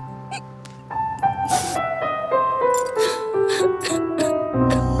புரிஞ்சு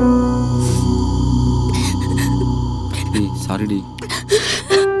ஏய் சாரிடி.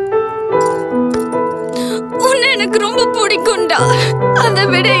 உன்னை எனக்கு ரொம்ப பிடிக்கும்டா. அதை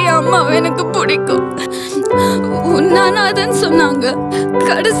விட என் அம்மாவை எனக்கு பிடிக்கும். உன்ன அனாதைன்னு சொன்னாங்க,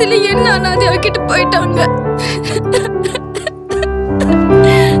 கடைசியில என்ன அனாதை ஆக்கிட்டு போயிட்டாங்க.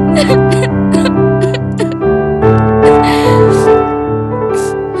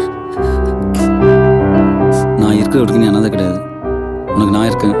 நீ அனாதை கிடையாது, உனக்கு நான்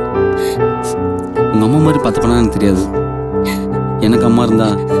இருக்கேன். உங்க அம்மா மாதிரி பார்த்துப்பேனா எனக்கு தெரியாது. எனக்கு அம்மா இருந்தா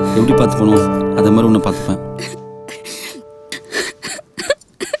எப்படி பார்த்துப்பணும் அதே மாதிரி உன்னை பார்த்துப்பேன்.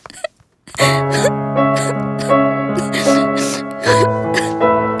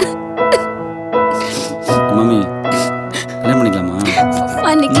 மாமி கல்யாணம் பண்ணிக்கலாமா?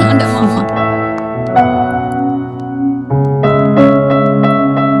 பண்ணிக்கலாம்டா மாமா.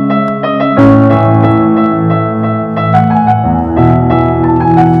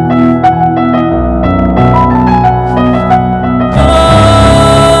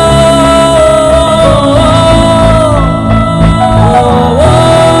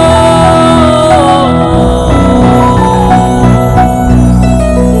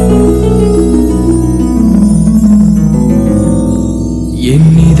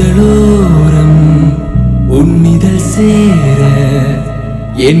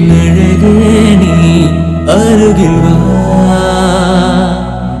 என்னழகே நீ அருகில் வா,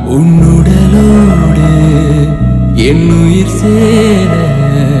 உன்னுடலோடு என்னுயிர் சேர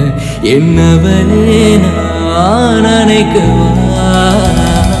என்னவளே நான் நினைக்கவா.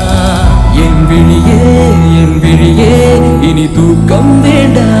 என் விழியே இனி தூக்கம்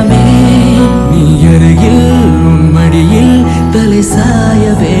வேண்டாமே, நீ அருகில் உன் மடியில் தலை சாய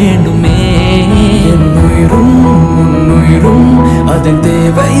வேண்டுமே. என் உயிரும் உன்னுயிரும் அதன்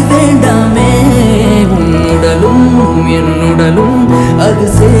தேவை வேண்டாமே, உன்னுடலும் என்னுடலும் அது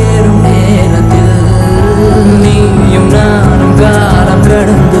சேரும் நேரத்தில் நீயும் நானும் காலம்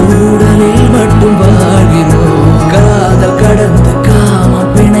கடந்து உடலில் மட்டும் வாழ்கிறோம். காதல் கடந்து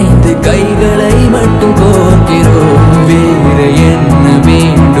காமம் பிணைந்து கைகளை மட்டும் கோர்க்கிறோம். வேறு என்ன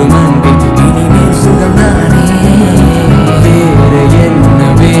வேண்டும் அன்பே, இனிமேல் சுகம்தானே. வேறு என்ன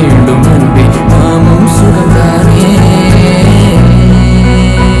வேண்டும் அன்பே, நாமும் சுகம்தானே.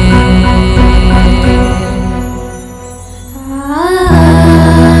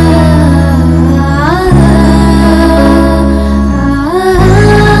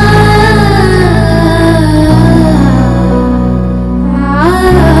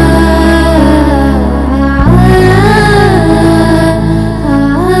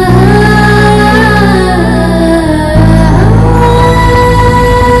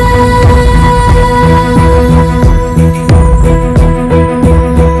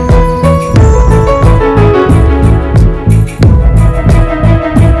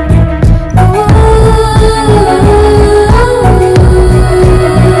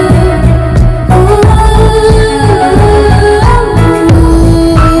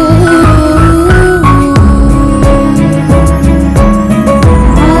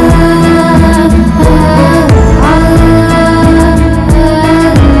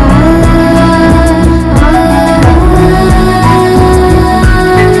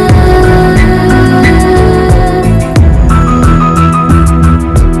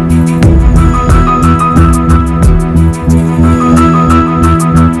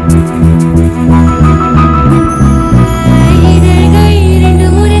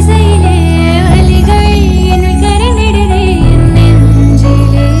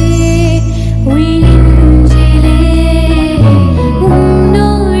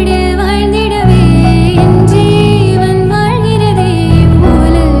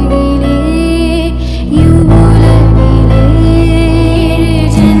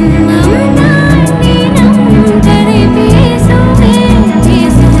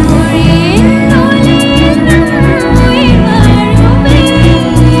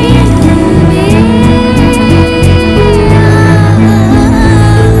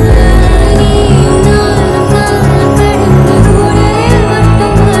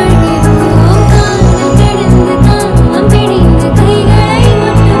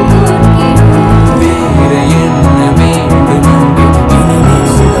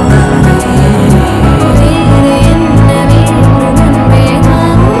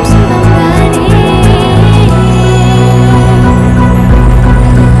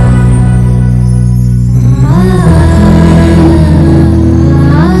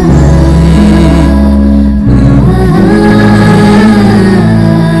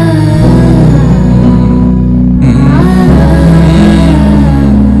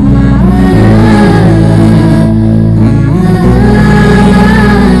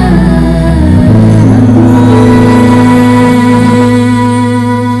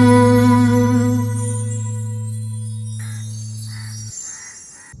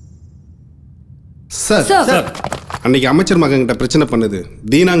 சார் அன்னைக்கு அமைச்சர் மகன்கிட்ட பிரச்சனை பண்ணுது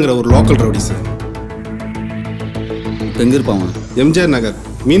தீனாங்கிற ஒரு லோக்கல் ரவுடி சார். எங்கே இருப்பான்? எம்ஜிஆர் நகர்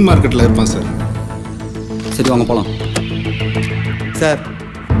மீன் மார்க்கெட்டில் இருப்பான் சார். சரி வாங்க போகலாம். சார்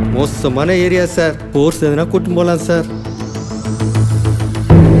மோசமான ஏரியா சார். போர்ஸ் எதுனா கூட்டின்னு போகலாம் சார்.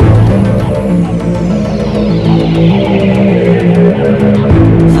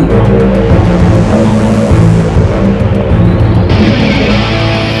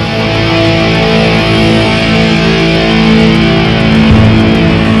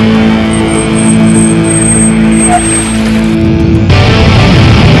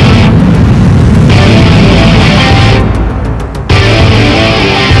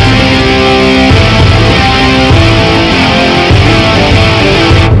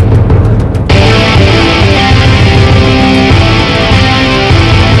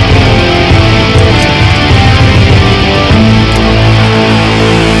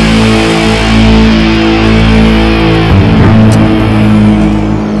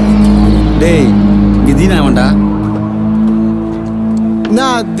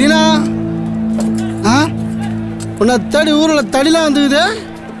 தேடி ஊரில் தடிலாம் வந்துக்குது.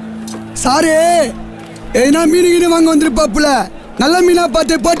 சாரு ஏன்னா மீன் வாங்க வந்துருப்பாப்புல. நல்ல மீனா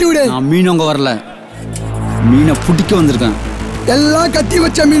பார்த்து போட்டு விடு. நான் மீன் அங்கே வரல, மீனை பிடிக்க வந்திருக்கேன். எல்லாம் கத்தி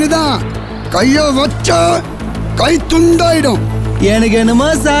வச்ச மீன் தான். கைய வச்சா கை துண்டாயிடும். எனக்கு என்னமோ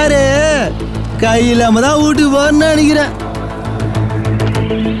சாரு கை இல்லாம தான் வீட்டுக்கு போறேன்னு நினைக்கிறேன்.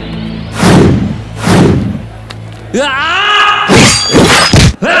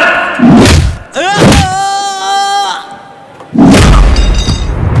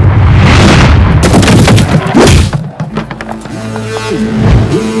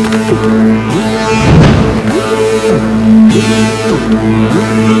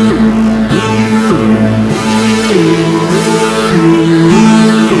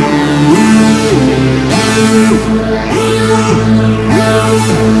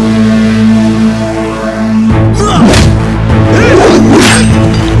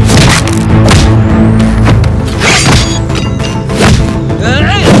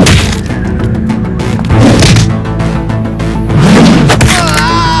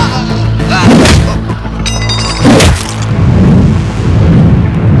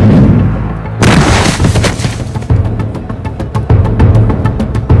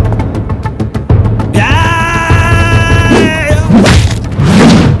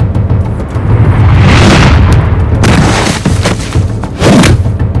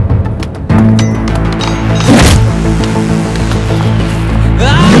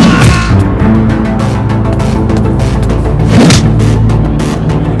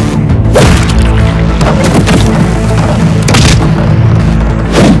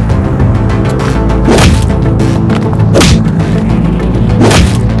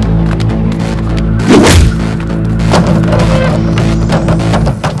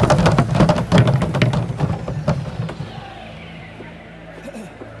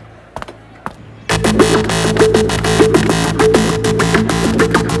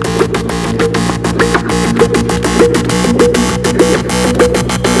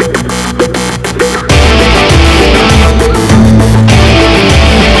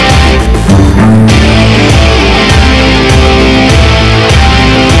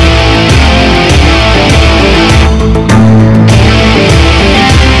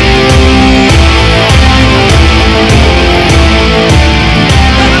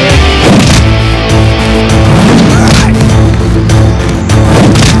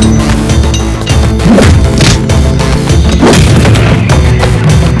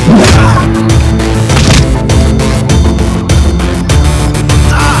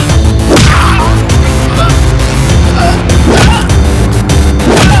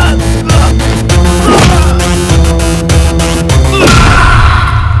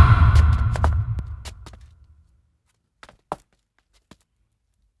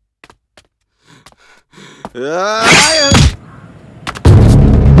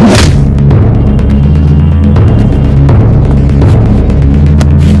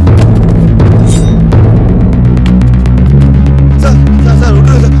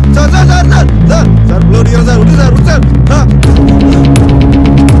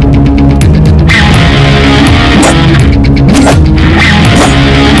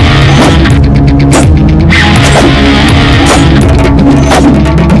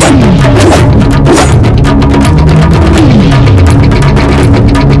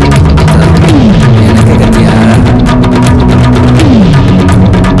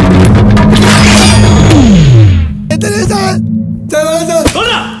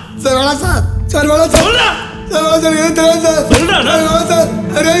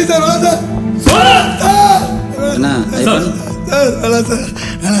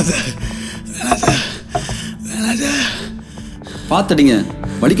 பார்த்துட்டீங்க,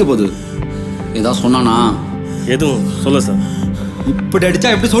 வலிக்க போகுது. ஏதாவது சொன்னானா? எதுவும் சொல்ல சார். இப்படி அடிச்சா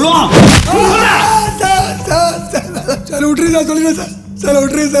எப்படி சொல்லுவான்? சார் விட்டுரு சார், சொல்லிடுறேன் சார். சார்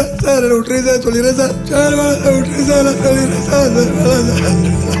விட்டுரு சார், சார் விட்டுரு சார், சொல்லிடுறேன் சார். சார் விட்டுரு சார், சொல்லிடுறேன் சார்.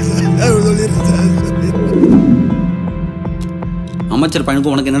 சொல்லிடுறேன் சார். அமைச்சர்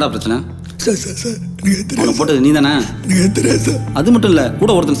பையனுக்கு உனக்கு என்னடா பிரச்சனை? சார் சார் சார் அவனை போட்டது நீ தானே? தெரியாது சார். அது மட்டும் இல்ல, கூட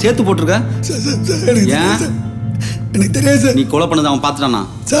ஒருத்தன் சேர்த்து போட்டிருக்க. சார் சார் சார் எனக்கு தெரியாது சார். நீ கொலை பண்ணது அவன் பார்த்துட்டானா?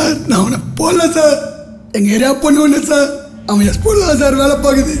 சார் நான் அவனை போடல சார். எங்க ஏரியா பொண்ணு ஒன்று சார், அவன் என் ஸ்கூல்ல சார் வேலை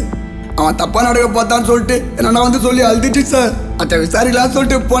பார்க்குது. அவன் தப்பா நடக்க பார்த்தான்னு சொல்லிட்டு என்னன்னா வந்து சொல்லி அழுதுட்டு சார் அத்தை விசாரிக்கலாம்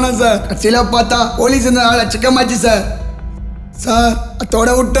சொல்லிட்டு போனேன் சார். கடைசியில பார்த்தா போலீஸ் இந்த ஆளை சிக்கமாச்சு சார். சார் அத்தோட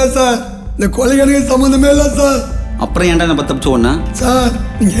விட்டா சார். இந்த கொலைகளுக்கு சம்மந்தமே இல்லை சார். அப்புறம் ஏன்டா நம்ம தப்பிச்சு ஒண்ணு? சார்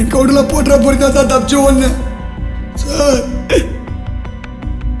நீங்க என் கவுண்டில் போட்டுற போறீங்க சார், தப்பிச்சு ஒண்ணு சார்.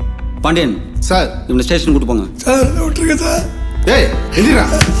 பாண்டியன் சார், இவனை ஸ்டேஷன் கூட்டு போங்க. சார் விட்டுருங்க சார். ஏய் எந்திரா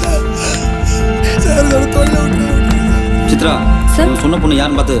சார் தொழில விட்டுருங்க. சித்ரா, சொன்ன பொண்ணு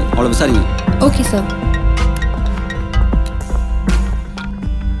யாருன்னு பார்த்து அவளை விசாரிங்க. Okay sir.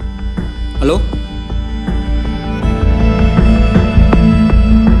 ஹலோ,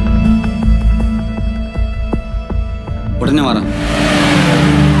 உடனே வரேன்.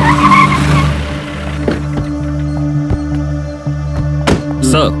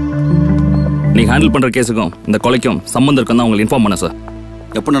 சார், நீங்க ஹேண்டில் பண்ற கேஸுக்கும் இந்த கொலைக்கும் சம்பந்தம் இருக்குன்னு தான் உங்களுக்கு இன்ஃபார்ம் பண்ண சார்.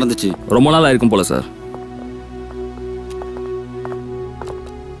 எப்போ நடந்துச்சு? ரொம்ப நாள் ஆயிருக்கும் போல சார்.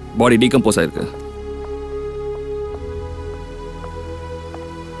 பாடி டீகம்போஸ் ஆயிருக்கு.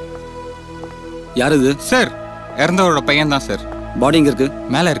 யார் இது? சார், இறந்தவரோட பையன் தான் சார். பாடி எங்க இருக்கு?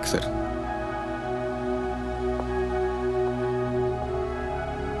 மேலே இருக்கு சார்.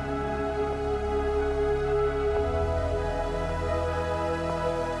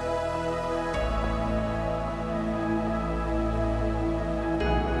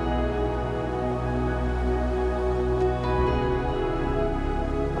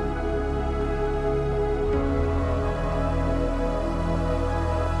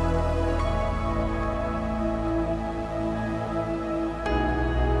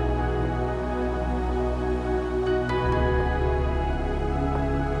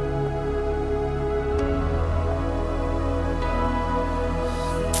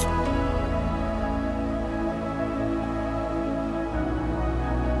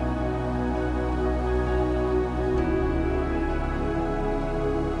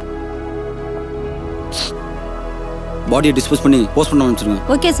 பாடியை டிஸ்போஸ் பண்ணி போஸ்ட் பண்ண ஆரம்பிச்சிருங்க.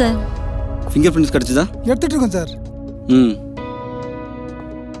 Okay sir. ஃபிங்கர் பிரிண்ட்ஸ் கிடைச்சதா? எடுத்துட்டு இருக்கோம் சார்.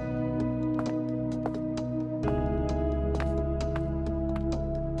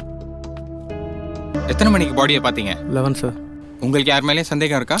 எத்தனை மணிக்கு பாடியை பார்த்தீங்க? 11 சார். உங்களுக்கு யார் மேலேயும்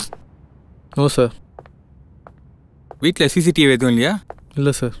சந்தேகம் இருக்கா? No sir. வீட்டில் சிசிடிவி எதுவும் இல்லையா?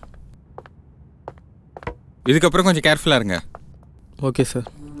 இல்லை சார். இதுக்கப்புறம் கொஞ்சம் கேர்ஃபுல்லாக இருங்க. Okay sir.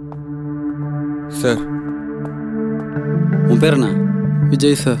 சார், உன் பேர் என்ன?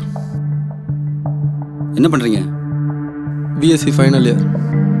 விஜய் சார். என்ன பண்ணுறீங்க? BSc final year.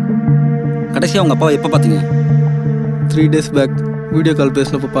 கடைசியாக உங்கள் அப்பாவை எப்போ பார்த்தீங்க? 3 days பேக் வீடியோ கால்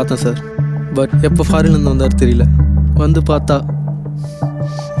பேசினப்போ பார்த்தேன் சார். பட் எப்போ ஃபாரின்லேருந்து வந்தார் தெரியல. வந்து பார்த்தா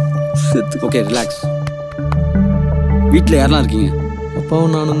ஓகே, ரிலாக்ஸ். வீட்டில் யாரெல்லாம் இருக்கீங்க?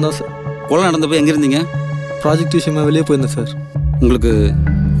 அப்பாவும் நானும் தான் சார். கொலை நடந்தப்போ எங்கே இருந்தீங்க? ப்ராஜெக்ட் விஷயமா வெளியே போயிருந்தேன் சார். உங்களுக்கு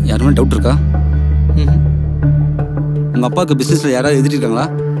யாருமே டவுட் இருக்கா? உங்கள் அப்பாவுக்கு பிஸ்னஸில் யாராவது எழுதிருக்காங்களா?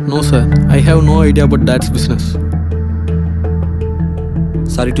 No sir. I have no idea about dates business.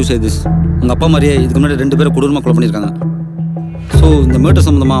 Sorry to say this. உங்கள் அப்பா மாதிரியே இதுக்கு முன்னாடி 2 பேரை கொடூரமாக கொலை பண்ணியிருக்காங்க. ஸோ இந்த மேட்டர்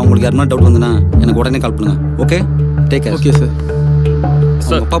சம்மந்தமாக உங்களுக்கு யாருமே டவுட் வந்துன்னா எனக்கு உடனே கால் பண்ணுங்கள். Okay, take care. Okay sir.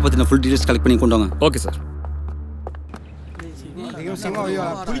 உங்கள் அப்பா பற்றின ஃபுல் டீட்டெயில்ஸ் கலெக்ட் பண்ணி கொண்டு வாங்க. Okay sir.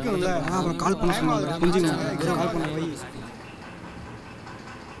 கால் பண்ண சொன்னாங்க. புரிஞ்சுங்க, கால் பண்ண வை.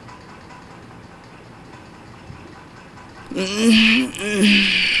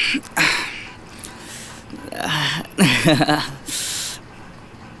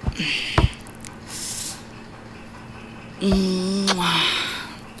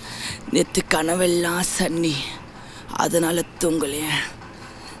 நேற்று கனவெல்லாம் சன்னி, அதனால தூங்கலையே.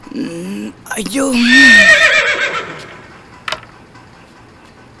 ஐயோ,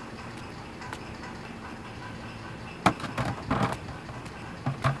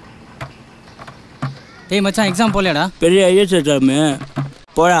 ஏய் மச்சான், எக்ஸாம் போலையாடா? பெரிய ஐஎஸ் எக்ஸாமு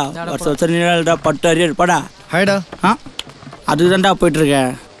போடா. வருஷம் நீடா 10 அரியர் போடா. ஹைடா. அதுதான்டா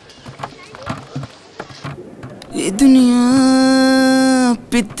போயிட்டுருக்கேன். ये दुनिया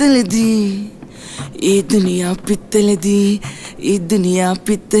पित्तल दी, ये दुनिया पित्तल दी, ये दुनिया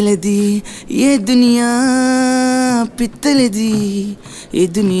पित्तल दी, ये दुनिया पित्तल दी, ये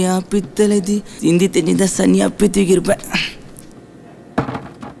दुनिया पित्तल दी. हिंदी तेनी दा सनिया पित्ती गिरपे.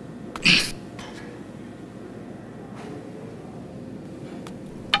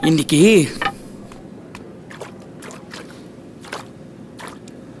 இன்னைக்கு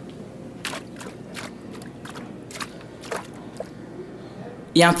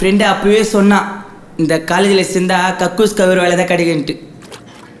என் ஃப்ரெண்டு அப்பவே சொன்னான், இந்த காலேஜில் சேர்ந்தா கக்கூஸ் கவர் வேலை தான் கிடைக்குன்ட்டு.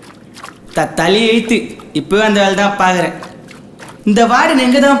 தலி எழுத்து இப்போவே அந்த வேலை தான் பார்க்குறேன். இந்த வார்டன்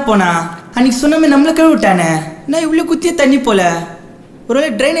எங்கே தான் போனா? அன்றைக்கி சொன்னாமே நம்மளை கழுவிட்டானே. நான் இவ்வளோ குத்தியே தண்ணி போல. ஒருவேளை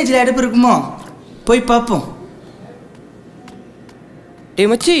ட்ரைனேஜில் அடுப்பு இருக்குமோ? போய் பார்ப்போம். டே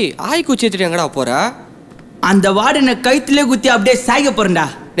மச்சி, ஆய் குச்சி எடுத்துட்டு எங்கடா போற? அந்த வார்டனை கழுத்துல குத்தி அப்படியே சாய்க்க போறேன்டா.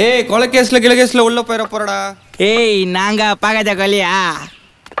 டேய், கொலை கேஸில் கிளை கேஸில் உள்ளே போயிட போறடா. ஏய், நாங்கள் பார்க்காத கொலையா?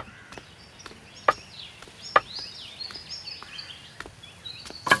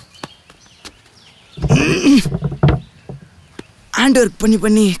 ஹேண்ட் ஒர்க் பண்ணி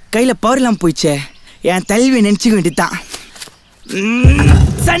பண்ணி கையில் பவர் இல்லாமல் போயிடுச்சே. என் தலைவியை நினச்சிக்க வேண்டியதுதான்.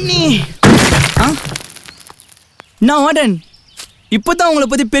 சன்னி நான் வார்டன் இப்போ தான் உங்களை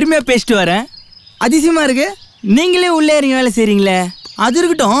பற்றி பெருமையாக பேசிட்டு வரேன். அதிசயமாக இருக்கு, நீங்களே உள்ளே இறங்கி வேலை செய்கிறீங்களே. அது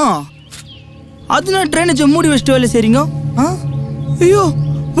இருக்கட்டும், அது நான் ட்ரைனேஜை மூடி வச்சுட்டு வேலை செய்கிறீங்க. ஐயோ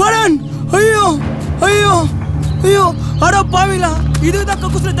வார்டன், ஐயோ ஐயோ ஐயோ, அடா பாவிலா, இதுதான்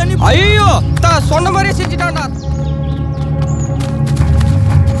கக்கூசில் தண்ணி. ஐயோ, சொன்ன மாதிரியே செஞ்சுட்டான்டா.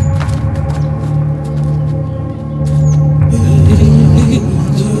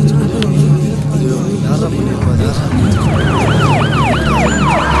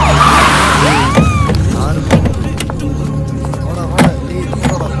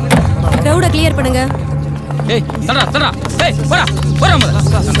 க்ரௌட கிளியர் பண்ணுங்க. ஏய் தடா தடா, ஏய் போடா போடா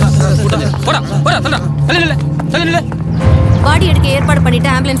போடா போடா தடா, தள்ளு தள்ளு. பாடி எடுக்க ஏற்பாடு பண்ணிட்டு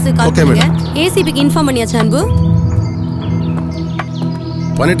ஆம்புலன்ஸுக்கு கால் பண்ணுங்க. ஏசிபிக்கு இன்ஃபார்ம் பண்ணியாச்சு அன்பு?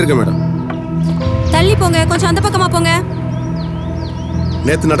 பண்ணிட்டு இருக்கேன் மேடம். தள்ளி போங்க, கொஞ்சம் அந்த பக்கமா போங்க.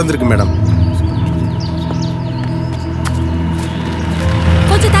 நேத்து நடந்திருக்கு மேடம்.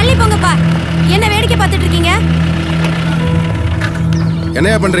 கொஞ்சம் தள்ளி போங்கப்பா. என்ன வேடிக்கை பார்த்துட்டு இருக்கீங்க?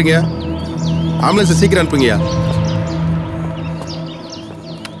 என்னையா பண்றீங்க? ஆம்புலன்ஸ் சீக்கிரம் அனுப்புங்கயா.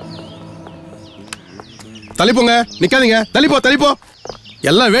 தள்ளி போங்க, நிக்காதீங்க. தள்ளிப்போ தள்ளிப்போ.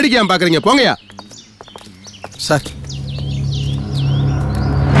 எல்லாம் வேடிக்கையா பாக்குறீங்க, போங்கயா. சார்,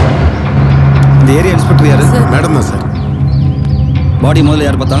 இந்த ஏரியா இன்ஸ்பெக்டர் யாரு? மேடம் தான் சார். பாடி முதல்ல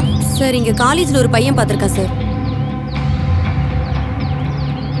யார் பார்த்தா? சார், இங்க காலேஜ்ல ஒரு பையன் பார்த்திருக்கா சார்.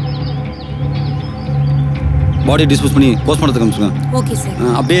 பாடி டிஸ்போஸ் பண்ணி போஸ்ட்மார்ட்டத்துக்கு அனுப்பிச்சுங்க. Okay sir.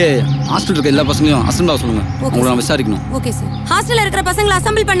 அப்படியே ஹாஸ்டல் இருக்க எல்லா பசங்களையும் அசம்பிள் ஆக சொல்லுங்க. உங்களை நான் விசாரிக்கணும். Okay sir. ஹாஸ்டல்ல இருக்கிற பசங்களை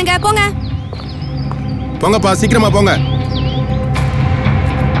அசம்பிள் பண்ணுங்க. போங்க போங்கப்பா, சீக்கிரமா போங்க.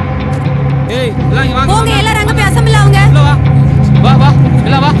 ஏய் எல்லாம் இங்க வாங்க. போங்க, எல்லாரும் அங்க போய் அசம்பிள் ஆவுங்க. உள்ள வா வா வா,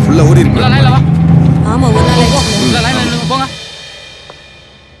 எல்லாம் வா. ஃபுல்லா ஓடி இருக்கு. எல்லாம் லைன்ல வா. ஆமா, ஒரு நாள் எல்லாம் லைன்ல நில்லுங்க, போங்க.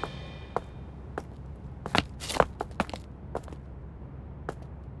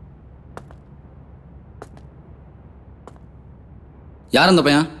 யார் அந்த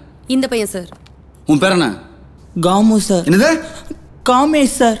பையன்? இந்த பையன் சார். உன் பேர் என்ன? காமு சார். என்னது?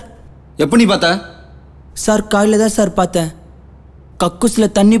 காமேஷ் சார். எப்போ நீ பார்த்த? சார், காலையில் தான் சார் பார்த்தேன்.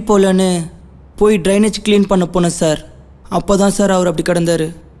 கக்கூஸில் தண்ணி போலன்னு போய் ட்ரைனேஜ் க்ளீன் பண்ண போனேன் சார். அப்போ தான் சார் அவர் அப்படி கிடந்தாரு.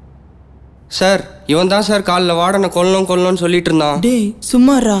 சார், இவன் தான் சார் காலில் வார்டனை கொல்லணும்னு சொல்லிட்டு இருந்தான். டேய்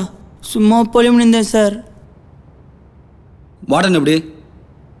சும்மாரா, சும்மா போலியும் நின்றேன் சார். வார்டன் எப்படி?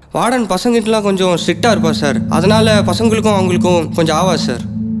 வார்டன் பசங்கிட்டலாம் கொஞ்சம் ஸ்ட்ரிக்டாக இருப்பார் சார். அதனால பசங்களுக்கும் அவங்களுக்கும் கொஞ்சம் ஆவாது சார்.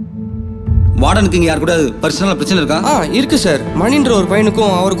 வார்டனுக்கு இங்கே யார் கூட பர்சனலாக பிரச்சனை இருக்கா? இருக்கு சார். மணின்ற ஒரு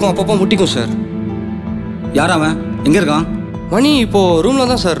பையனுக்கும் அவருக்கும் அப்பப்போ முட்டிக்கும் சார். யார் அவன்? எங்கே இருக்கான்? மணி இப்போ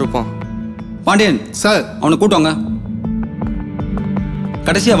ரூமில் தான் சார் இருப்பான். பாண்டியன் சார், அவனை கூட்டுவாங்க.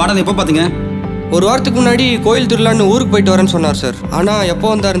 கடைசியாக வார்டன் எப்போ பார்த்தீங்க? ஒரு வாரத்துக்கு முன்னாடி கோயில் திருவிழான்னு ஊருக்கு போயிட்டு வரேன்னு சொன்னார் சார். ஆனால் எப்போ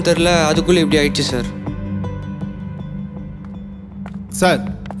வந்தாருன்னு தெரில, அதுக்குள்ளே இப்படி ஆயிடுச்சு சார். சார்,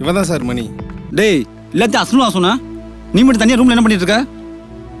 இவன் தான் சார் மணி. டேய், எல்லாத்தையும் அசனுவா சொன்னா? நீ மட்டும் தனியாக ரூமில் என்ன பண்ணிட்டு இருக்க?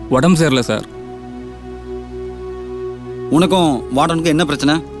 உடம்பு சரியில்லை சார். உனக்கும் வார்டனுக்கும் என்ன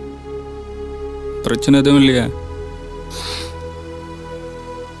பிரச்சனை? பிரச்சனை எதுவும் இல்லையா?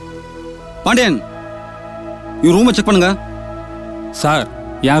 பாண்டியன், இவன் ரூமை செக் பண்ணுங்க. சார்,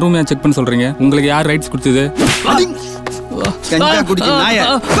 என் ரூம் ஏன் செக் பண்ண சொல்றீங்க? உங்களுக்கு யார் ரைட்ஸ் கொடுத்தது? கஞ்சா குடிச்சு நாய.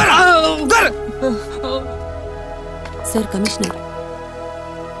 Sir, commissioner.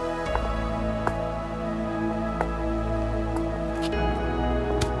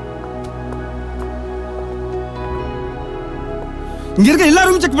 இங்க இருக்க எல்லா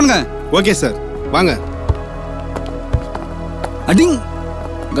ரூமும் செக் பண்ணுங்க. ஓகே சார், வாங்க. அடிங்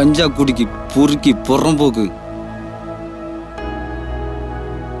கஞ்சா குடிக்கி பொறுக்கி புறம்போக்கு.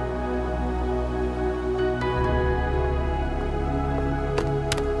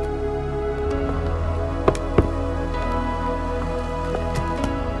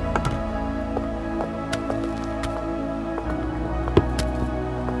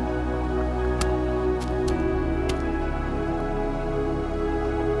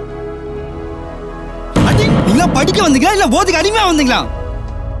 நீங்களா படிக்க வந்தீங்களா இல்ல போதைக்கு அடிமையா வந்தீங்களா?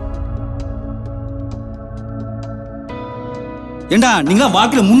 ஏண்டா நீங்களா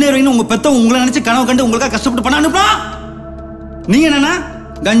வாழ்க்கையில முன்னேறீங்கன்னு உங்க பெத்தவங்க உங்களை நினைச்சு கனவு கண்டு உங்களுக்காக கஷ்டப்பட்டு பண்ண அனுப்பா. நீங்க என்னன்னா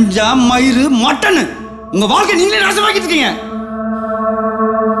கஞ்சா மயிறு மட்டன் உங்க வாழ்க்கை நீங்களே நாசமாக்கிட்டு இருக்கீங்க.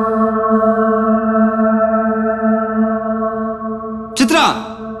 சித்ரா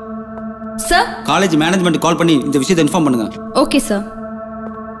சார், காலேஜ் மேனேஜ்மெண்ட் கால் பண்ணி இந்த விஷயத்தை இன்ஃபார்ம் பண்ணுங்க. Okay sir.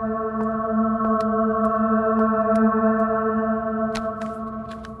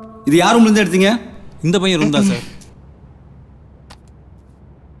 இது யார் ரூம்ல இருந்து எடுத்தீங்க? இந்த பையன் ரூம் தான் சார்.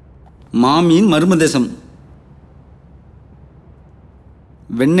 மாமியின் மர்மதேசம்.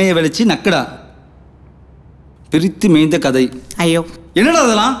 வெண்ணெயை வெளிச்சு நக்கடா பிரித்து மேய்ந்த கதை. ஐயோ என்னடா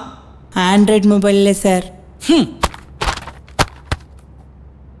அதெல்லாம்? ஆண்ட்ராய்ட் மொபைல்ல சார்.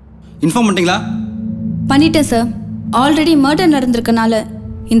 இன்ஃபார்ம் பண்ணிட்டீங்களா? பண்ணிட்டேன் சார். ஆல்ரெடி மர்டர் நடந்திருக்கனால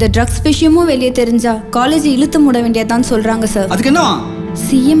இந்த ட்ரக்ஸ் விஷயமும் வெளியே தெரிஞ்சா காலேஜ் இழுத்து மூட வேண்டியதான் சொல்றாங்க சார். அதுக்கு என்ன?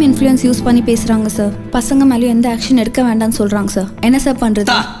 சிஎம் இன்ஃப்ளூயன்ஸ் யூஸ் பண்ணி பேசுறாங்க சார். பசங்க மேலேயும் எந்த ஆக்ஷன் எடுக்க வேண்டாம்னு சொல்றாங்க சார். என்ன சார்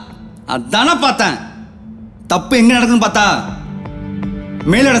பண்றது? அதானே பார்த்தேன். தப்பு எங்க நடக்குதுன்னு பார்த்தா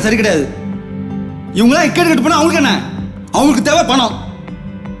மேலோட சரி கிடையாது. இவங்களாம் இக்கேடு கட்டு போனா அவங்களுக்கு என்ன? அவங்களுக்கு தேவை பணம்.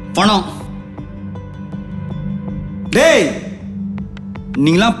 பணம். டேய்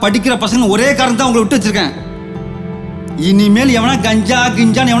நீங்களாம் படிக்கிற பசங்க ஒரே காரணம் தான் உங்களை விட்டு வச்சிருக்கேன். இனிமேல் எவனா கஞ்சா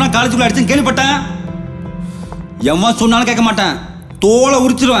கிஞ்சான்னு எவனா காலேஜுக்குள்ள அடிச்சுன்னு கேள்விப்பட்டேன். எவன் சொன்னாலும் கேட்க மாட்டேன். தோலை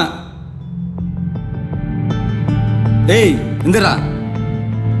உரிச்சிருவேன். ஏய் இந்திரா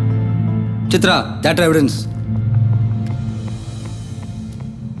சித்ரா தேட்டர் எவிடன்ஸ்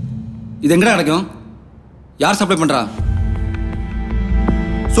இது எங்கடா கிடைக்கும்? யார் சப்ளை பண்றா?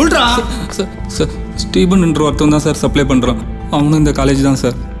 சொல்றா. சார் ஸ்டீபன் என்ற ஒருத்தன் தான் சார் சப்ளை பண்றான். அவனும் இந்த காலேஜ் தான்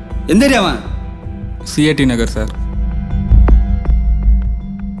சார். எந்த ஏரியாவன்? சிஐடி நகர் சார்.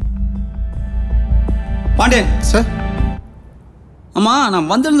 பாண்டியன் சார். ஆமா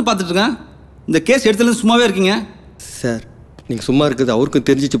நான் வந்திருந்து பார்த்துட்டு இருக்கேன். இந்த கேஸ் எடுத்துல சும்மாவே இருக்கீங்க சார். நீங்கள் சும்மா இருக்குது அவருக்கும்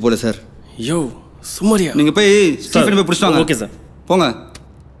தெரிஞ்சிச்சு போல சார். யோ சும்மாரியா? நீங்கள் போய் ஸ்டீஃபன் போய் பிடிச்சிட்டு வாங்க. Okay sir. போங்க.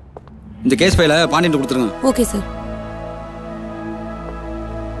 இந்த கேஸ் ஃபைலை பாண்டியன் கொடுத்துருங்க. Okay sir.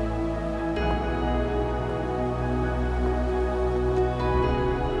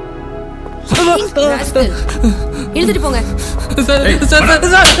 எழுதிட்டு போங்க.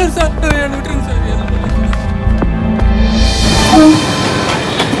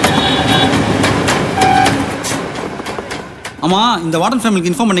 ஆமா இந்த வார்டன் ஃபேமிலிக்கு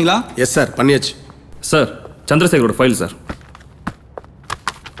இன்ஃபார்ம் பண்ணீங்களா? எஸ் சார் பண்ணியாச்சு சார். சந்திரசேகரோட file sir.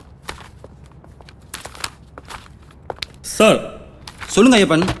 சார் சொல்லுங்க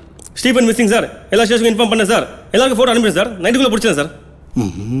ஐயப்பன். Stephen missing sir. எல்லா ஸ்டேஷனுக்கும் இன்ஃபார்ம் பண்ணேன் சார். எல்லாருக்கும் ஃபோட்டோ அனுப்பிடுங்க சார். நைட்டுக்குள்ளே பிடிச்சேன் சார்.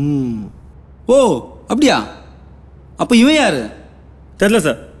 ஓ அப்படியா? அப்போ இவன் யாரு? தெரியல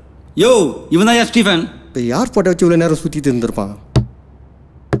சார். யோ இவன் தான் யார் ஸ்டீஃபன்? இப்போ யார் போட்டோ வச்சு இவ்வளோ நேரம் சுற்றிட்டு இருந்திருப்பான்?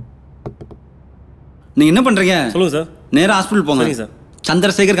 நீங்கள் என்ன பண்ணுறீங்க? சொல்லுங்கள் சார். நேராக ஹாஸ்பிட்டல் போங்க. சரிங்க சார்.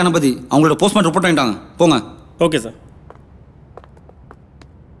 சந்திரசேகர் கணபதி அவங்களோட போஸ்ட்மார்ட்டம் ரிப்போர்ட் வாங்கிட்டாங்க. போங்க. Okay sir.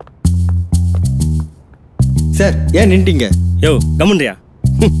 சார் ஏன் நின்ட்டீங்க? யோ கம்முன்றியா?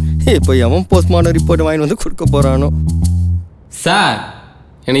 இப்போ எவன் போஸ்ட்மார்ட்டம் ரிப்போர்ட் வாங்கி வந்து கொடுக்க போகிறானோ. சார்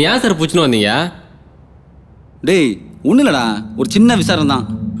என்னை ஏன் சார் பிடிச்சின்னு வந்தீங்க? டேய் ஒன்றும் இல்லைடா, ஒரு சின்ன விசாரணை தான்.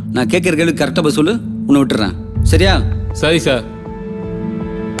 நான் கேட்குற கேள்வி கரெக்டாக போய் சொல்லு, உன்னை விட்டுறேன். சரியா? சரி சார்.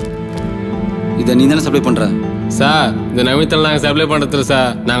 இதை நீ தானே சப்ளை பண்ணுற? சார் இந்த நவீனத்தில் நாங்கள் சப்ளை பண்ணுறது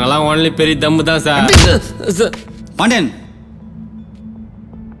சார். நாங்கள்லாம் ஒன்லி பெரிய தம்பு தான் சார். பாண்டியன்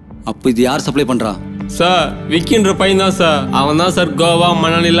அப்போ இது யார் சப்ளை பண்ணுறா? சார் விக்கின்ற பையன் தான் சார். அவன் தான் சார் கோவா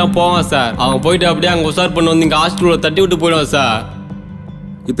மணாலிலாம் போவான் சார். அவன் போயிட்டு அப்படியே அங்கே உசார் பண்ண வந்து இங்கே ஹாஸ்டலில் தட்டி விட்டு போயிடுவான் சார்.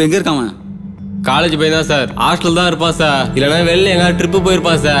 இப்போ எங்கே இருக்கான்? காலேஜ் பையன் தான் சார். ஹாஸ்டல் தான் இருப்பான் சார். இல்லைனா வெளில எங்கேயாவது ட்ரிப்பு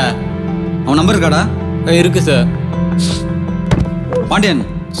போயிருப்பான் சார். அவன் நம்பர் இருக்காடா? இருக்கு சார். பாண்டியன்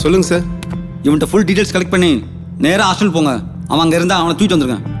சொல்லுங்க சார். இவன்கிட்ட ஃபுல் டீட்டெயில்ஸ் கலெக்ட் பண்ணி நேராக ஹாஸ்டல் போங்க. அவன் அங்கே இருந்தால் அவனை தூக்கிட்டு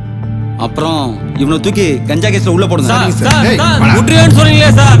வந்துருங்க. அப்புறம் இவனை தூக்கி கஞ்சா கேஸில் உள்ள போடுங்க.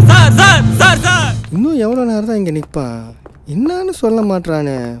 சொன்னீங்களே sir. Sir sir sir sir இன்னும் எவ்வளோ நேரம் தான் இங்கே நிற்பான்? என்னன்னு சொல்ல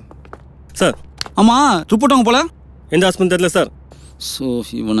மாட்டானே. சார் ஆமாம் ரிப்போர்ட் வாங்க போல. எந்த ஹாஸ்பிட்டல் தெரியல சார். ஸோ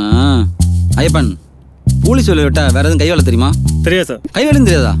இவனை ஐயப்பன் போலீஸ் வேலை விட்டா வேற எதுவும் கை வேலை தெரியுமா? தெரியாது சார். கை வேலையும்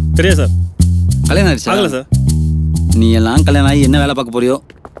தெரியாதா? தெரியாது சார். கல்யாணம் ஆயிடுச்சா? ஆகல சார். நீ எல்லாம் கல்யாணம் ஆகி என்ன வேலை பார்க்க போறியோ?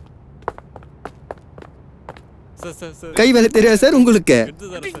 கை வேலை தெரியாது சார் உங்களுக்கு.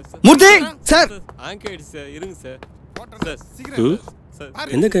 மூர்த்தி சார் இருங்க சார்.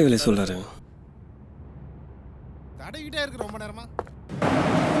 எந்த கை வேலை சொல்றாரு? தடவிட்டே இருக்கு ரொம்ப நேரமா.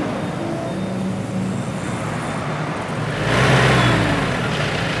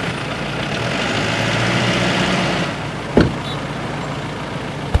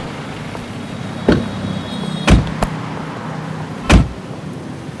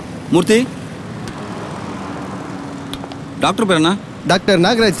 மூர்த்தி, டாக்டர் பேர் என்ன? Doctor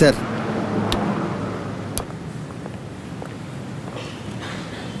Nagaraj sir.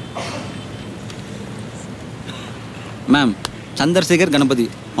 Ma'am, Chandrasekhar Ganapathi.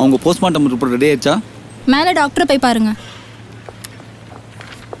 அவங்க போஸ்ட்மார்ட்டம் ரிப்போர்ட் ரெடி ஆயிடுச்சா? மேலே டாக்டரை போய் பாருங்க.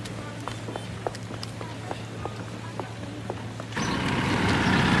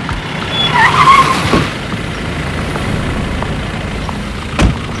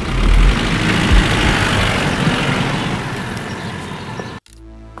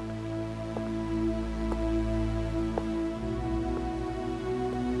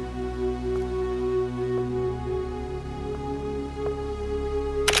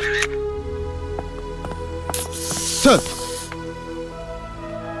 சார்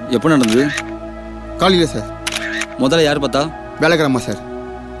எப்போ நடந்தது? காலையில் சார். முதல்ல யார் பார்த்தா? வேலைக்காரம்மா சார்.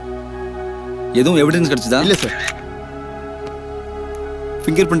 எதுவும் எவிடன்ஸ் கிடைச்சதா? இல்லை சார்.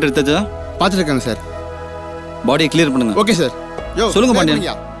 Finger print எடுத்தாச்சா? பார்த்துட்டு இருக்காங்க சார். பாடியை கிளியர் பண்ணுங்க. Okay sir. சொல்லுங்க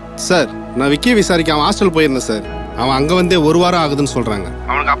பாண்டியன். சார், நான் விக்கியை விசாரிக்க அவன் ஹாஸ்டல் போயிருந்தேன் சார். அவன் அங்கே வந்தே 1 வாரம் ஆகுதுன்னு சொல்கிறாங்க.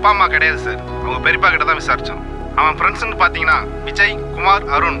 அவனுக்கு அப்பா அம்மா கிடையாது சார். அவங்க பெரியப்பா கிட்ட தான் விசாரித்தான். அவன் ஃப்ரெண்ட்ஸ்ன்னு பார்த்தீங்கன்னா விஜய், குமார்,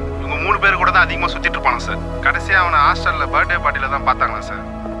 அருண், இவங்க 3 பேர் கூட தான் அதிகமாக சுற்றிட்டு இருப்பாங்க சார். கடைசியாக அவனை ஹாஸ்டலில் பர்த்டே பார்ட்டியில் தான் பார்த்தாங்களா சார்.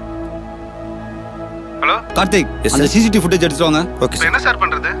 ஹலோ கார்த்திக், அந்த சிசிடிவி ஃபுட்டேஜ் எடுத்துட்டு வாங்க. ஓகே. என்ன சார்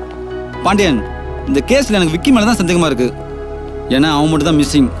பண்ணுறது? பாண்டியன், இந்த கேஸில் எனக்கு விக்கி மேலே தான் சந்தேகமாக இருக்குது. ஏன்னா அவன் மட்டும் தான்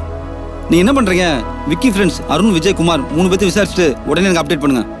மிஸ்ஸிங். நீங்கள் என்ன பண்ணுறீங்க? விக்கி ஃப்ரெண்ட்ஸ் அருண், விஜய், குமார் 3 பேர்த்து விசாரிச்சுட்டு உடனே எனக்கு அப்டேட்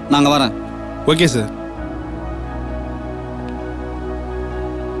பண்ணுங்கள். நாங்கள் வரேன். Okay sir.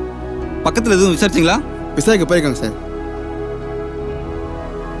 பக்கத்தில் எதுவும் விசாரிச்சிங்களா? விசாரிக்க போயிருக்காங்க சார்.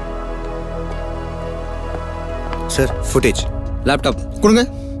 Sir, footage. லேப்டாப் கொடுங்க.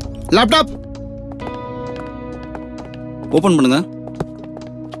 லேப்டாப் ஓப்பன் பண்ணுங்க.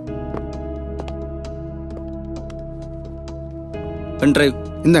 பென் டிரைவ்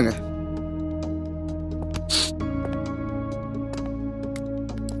இந்தாங்க.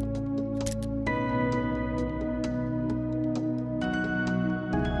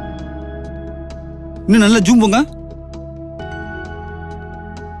 இன்னும் நல்லா ஜூம் போங்க.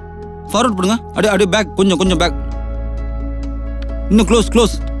 ஃபார்வர்ட் பண்ணுங்க. அப்படியே பேக், கொஞ்சம் பேக். இன்னும்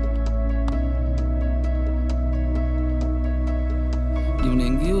க்ளோஸ். இவன்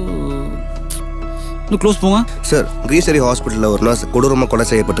எங்கேயோ இன்னும் க்ளோஸ் போங்க. சார், கிரீசரி ஹாஸ்பிட்டலில் ஒரு நர்ஸ் கொடூரமாக கொலை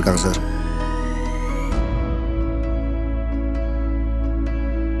செய்யப்பட்டிருக்காங்க சார்.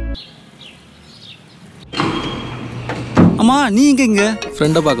 அம்மா, நீ இங்க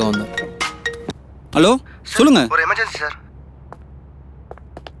ஃப்ரெண்டை பார்க்க வந்தேன். ஹலோ, சொல்லுங்க. ஒரு எமர்ஜென்சி சார்.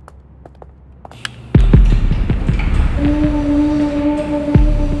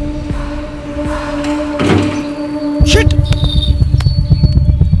 ஷிட்.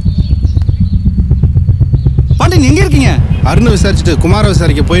 பாண்டியன், எங்க இருக்கீங்க? அருணை விசாரிச்சுட்டு குமாரை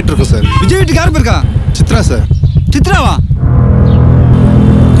விசாரிக்க போயிட்டு இருக்கோம் சார். விஜய் வீட்டுக்கு யார் போயிருக்கா? சித்ரா சார். சித்ராவா?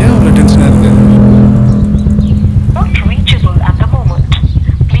 ஏன் ஒரு டென்ஷனாக இருக்கு?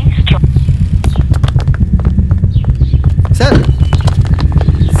 சார்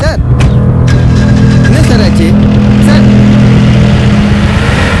சார், என்ன சார் ஆச்சு? சார்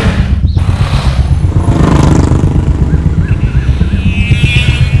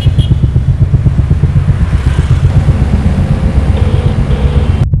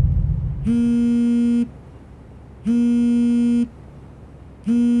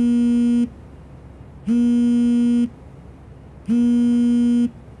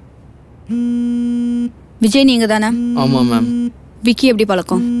விஜய் நீங்க தானே? ஆமாம் மேம். விக்கி எப்படி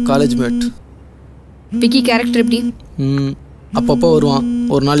பழக்கம்? College mate. விக்கி கேரக்டர் எப்படி? அப்பப்போ வருவான்.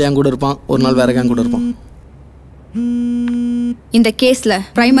 ஒரு நாள் என் கூட இருப்பான், ஒரு நாள் வேற என் கூட இருப்பான். இந்த கேஸ்ல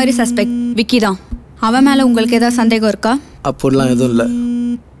பிரைமரி சஸ்பெக்ட் விக்கி தான். அவன் மேல உங்களுக்கு ஏதாவது சந்தேகம் இருக்கா? அப்படிலாம் எதுவும் இல்லை.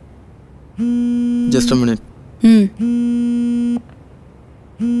 Just a minute.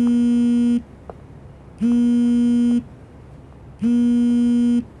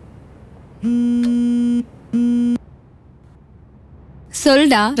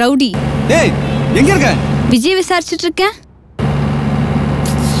 சொல்டா ரவுடி. டேய், எங்க இருக்க? விஜய் விசாரிச்சிட்டு இருக்கேன்.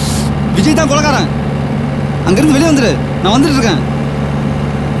 விஜய் தான் கொலைகாரன். அங்கிருந்து வெளியே வந்துரு. நான் வந்துட்டு இருக்கேன்.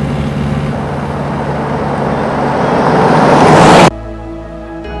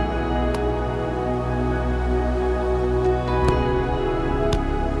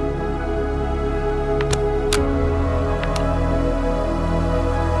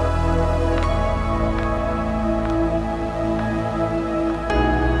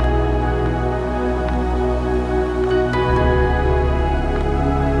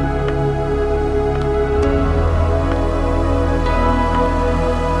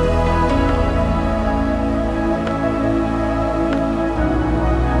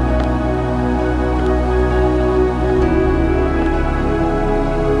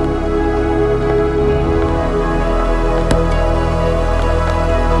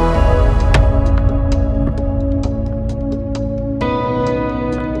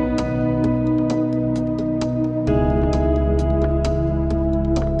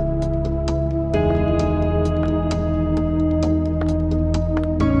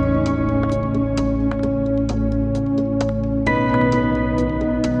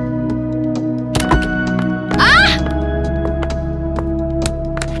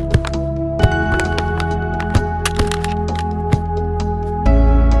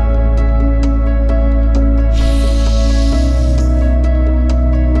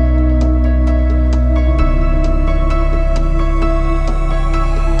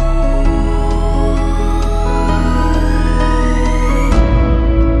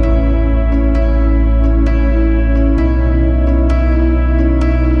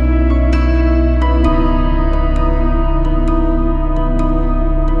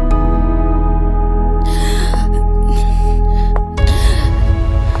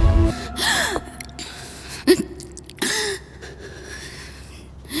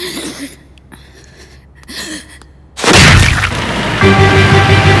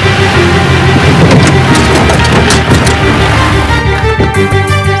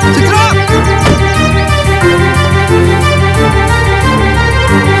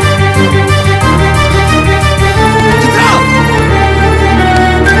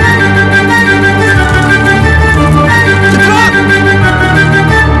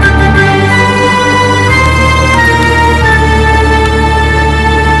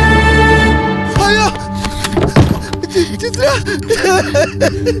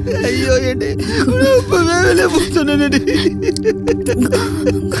 ஐயோ ஏடி இப்பவே வெளியே போக சொன்னேடி.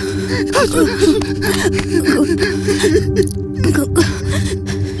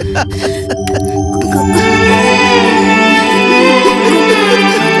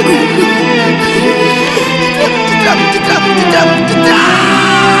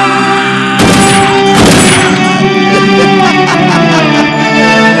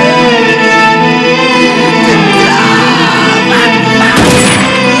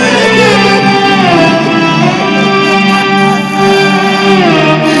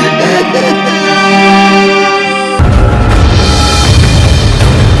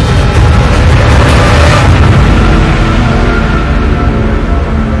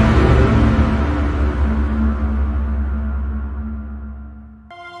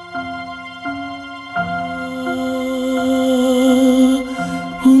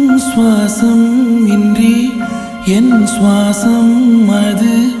 சுவாசம் இன்றி என் சுவாசம்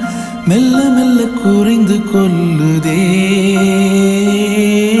அது மெல்ல மெல்ல குறைந்து கொள்ளுதே.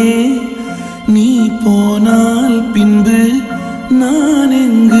 நீ போனால் பின்பு நான்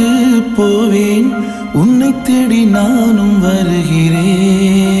எங்கு போவேன், உன்னை தேடி நானும் வருகிறேன்.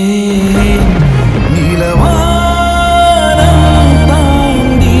 நீலவானம்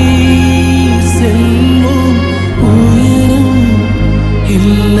தாண்டி செல்லும் உயரம்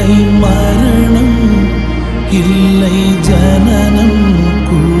இல்லை, மரணம் இல்லை, ஜனனம்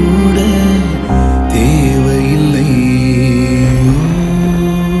கூட தேவையில்லை.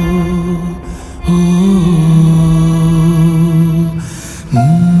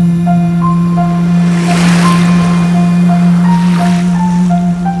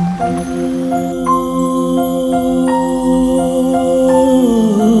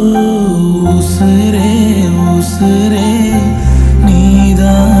 உசுரே உசுரே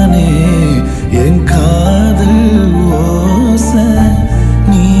நீதானே என் காதல் ஓசை,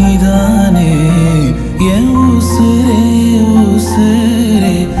 நீதானே என் உசுரே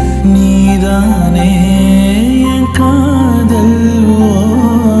உசுரே, நீதானே என் காதல்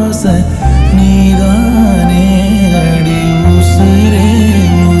ஓசை, நீதானே அடி உசுரே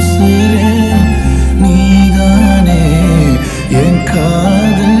உசுரே, நீதானே என்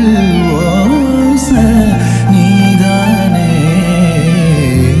காதல் ஓசை, நீதானே.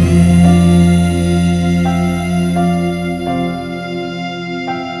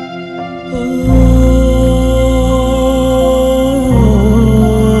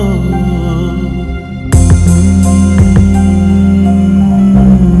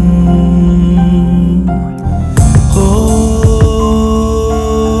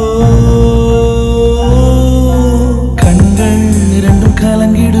 கண்கள் இரண்டும்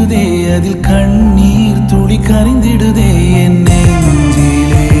கலங்கிடுதே, அதில் கண்ணீர் துளி கரைந்திடுதே. என்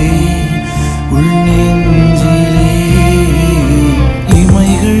நெஞ்சிலே உள் நெஞ்சிலே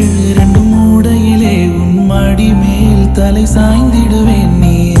இமைகள் இரண்டும் மூடையிலே உன் மடி மேல் தலை சாய்ந்திடுவேன்.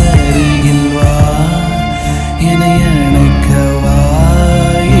 நீ அருகில் வா என்னை அணைக்கவா,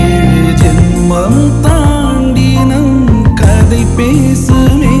 7 ஜென்மம் தாண்டி நம் கதை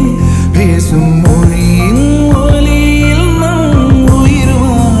பேசுமே, பேசும் மொழியின் ஒலியில் நம் உயிர்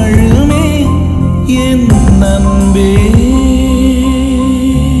வாழுமே. என் நண்பே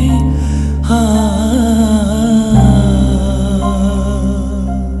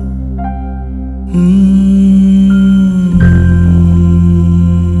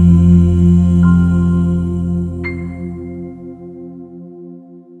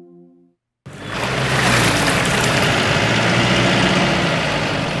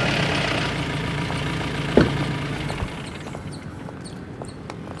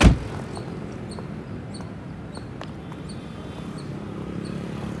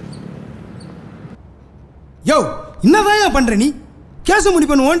யோ என்னதான் பண்ற நீ? கேஸ்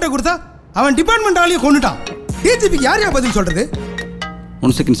முடிப்பன்னு ஓன்ட்ட கொடுத்தா அவன் டிபார்ட்மெண்ட் ஆளையே கொண்டுட்டான். டிஜிபிக்கு யாரையா பதில் சொல்றது?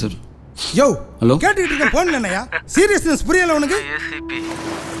 1 செகண்ட் சார். யோ ஹலோ, கேட்டுக்கிட்டு இருக்க போன்ல என்னையா? சீரியஸ்னஸ் புரியல உனக்கு? ACP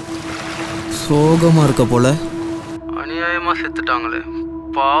சோகமா இருக்க போல. அநியாயமா செத்துட்டாங்களே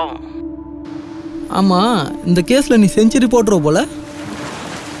பாவம். ஆமா, இந்த கேஸ்ல நீ செஞ்சுரி போட்டுற போல.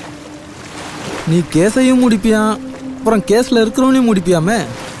 நீ கேஸையும் முடிப்பியா, அப்புறம் கேஸ்ல இருக்கிறவனையும் முடிப்பியாமே.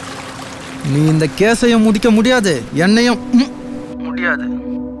 நீ இந்த கேஸையும் முடிக்க முடியாது, என்னையும் முடியாது.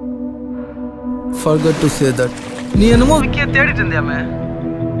 Forgot to say that. நீ என்னமோ விக்கிய தேடிட்டு இருந்தியாமே,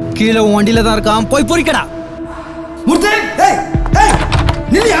 கீழே உன் வண்டியில தான் இருக்கான், போய் பொறிக்கடா. மூர்த்தி, ஏய் ஏய்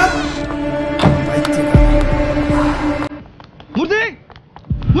நில்லியா. மூர்த்தி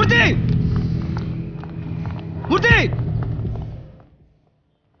மூர்த்தி மூர்த்தி,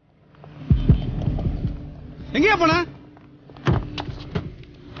 எங்கயா போன?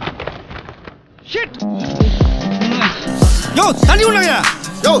 ஷிட். யோ தண்ணி கொண்டாங்க.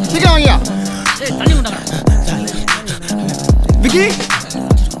 யோ சீக்கிரம் வாங்கயா. ஏய் தண்ணி கொண்டாங்க. விக்கி,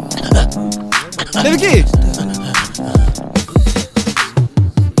 விக்கி,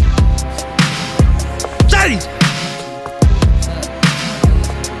 சரி.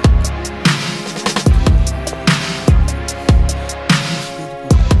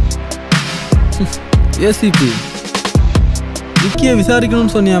 ACP விக்கியை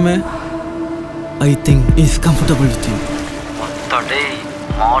விசாரிக்கணும்னு சொன்னியாமே. I think is comfortable with you. டேய்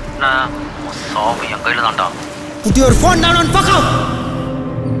மாட்ன சாவு என் கையில தான்டா. Put your phone down and fuck off.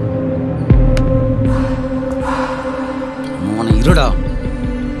 மோன இருடா.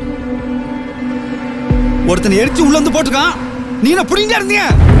 ஒருத்தனை எரிச்சு உள்ள வந்து போட்டுருக்கான், நீ என்ன புடிங்க இருந்தீங்க?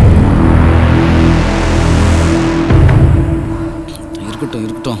 இருக்கட்டும்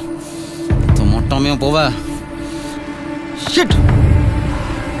இருக்கட்டும், மொட்டாமையா போவ. ஷிட்.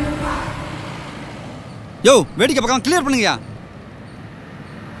 யோ வேடிக்கை பக்கம் கிளியர் பண்ணுங்கயா.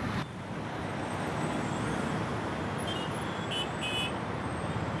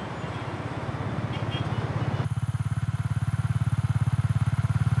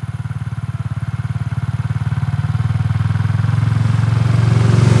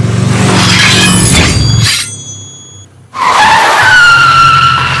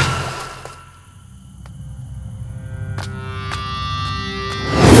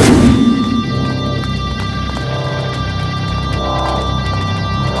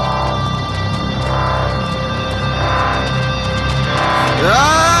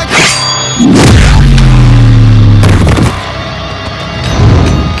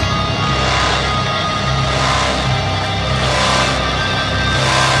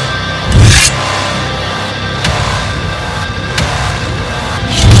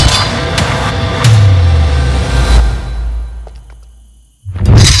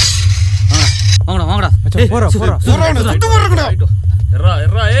 போறா போறா போறா சுத்து போறடா. எறா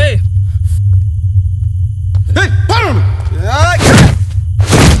எறா ஏய் ஏய் போறா. ஏய்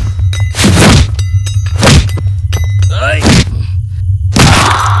ஏய்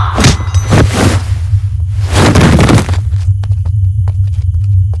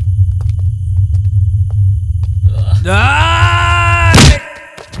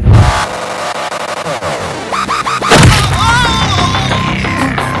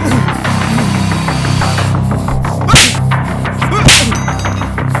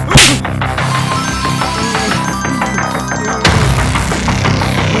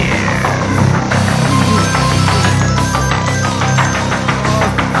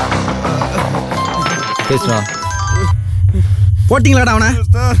பேசுறா. போட்டிங்களாடா அவனை?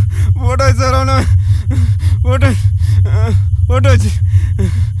 சார் போட்டாச்சு சார், அவனை போட்டாச்சு.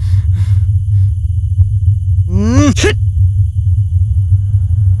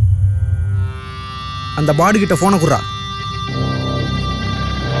 அந்த பாடி கிட்ட போனை குடுறா.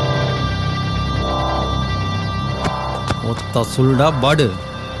 ஒத்த சொல்டா பாடு.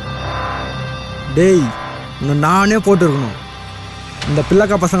 டேய் உன்னை நானே போட்டு இருக்கணும். இந்த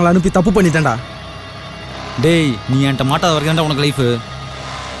பிள்ளைக்கா பசங்களை அனுப்பி தப்பு பண்ணிட்டேன்டா. டேய் நீ என்கிட்ட மாட்டாத வரைக்கும் தான் உனக்கு லைஃபு.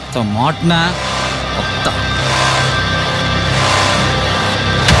 மாட்டின ஒத்தா.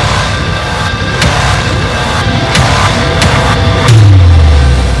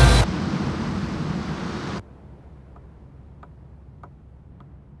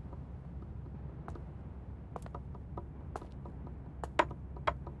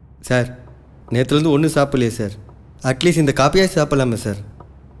 சார் நேற்றுலேருந்து ஒன்றும் சாப்பிடலையே சார். அட்லீஸ்ட் இந்த காப்பியாக சாப்பிடலாமே சார்.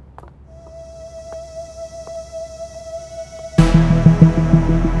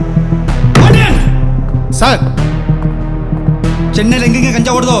 சார் சென்னையில் எங்கெங்க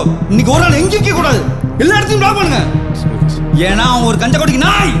கஞ்சா ஓடுதோ இன்னைக்கு ஒரு நாள் எங்கேயும் கூடாது, எல்லா இடத்தையும் பிளாக் பண்ணுங்க. ஏன்னா அவன் ஒரு கஞ்சா கொடிக்கு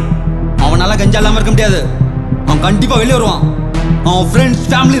நாய். அவனால கஞ்சா இல்லாமல் இருக்க முடியாது. அவன் கண்டிப்பா வெளியே வருவான். அவன் ஃப்ரெண்ட்ஸ்,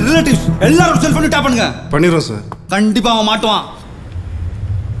 ஃபேமிலி, ரிலேட்டிவ்ஸ் எல்லாரும் செல் பண்ணி டேப் பண்ணுங்க. பண்ணிடுறோம் சார். கண்டிப்பா அவன் மாட்டுவான்.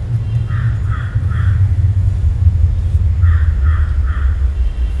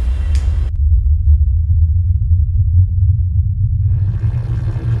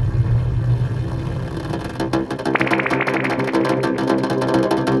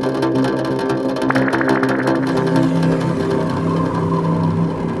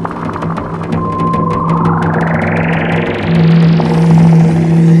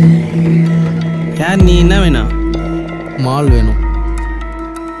 நீ என்ன வேணும்? மால் வேணும்.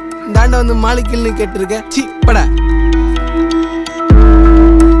 தாண்டா வந்து மாலிக்கில்னு கேட்டிருக்க. சி படா.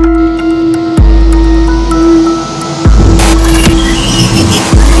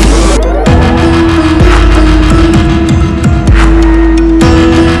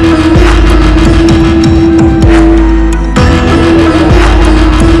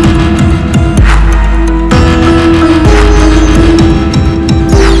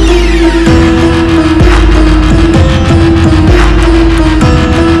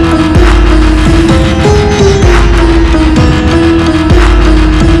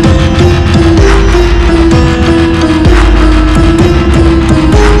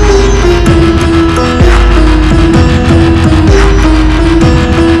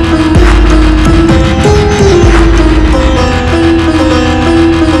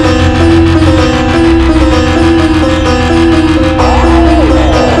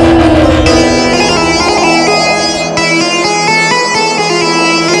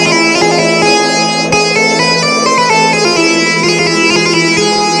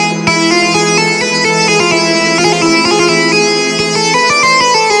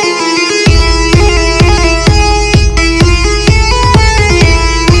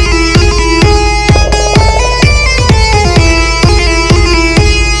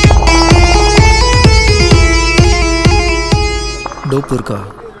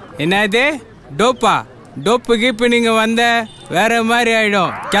 என்னது டோப்பா? டோப்புக்கு இப்போ நீங்கள் வந்த வேற மாதிரி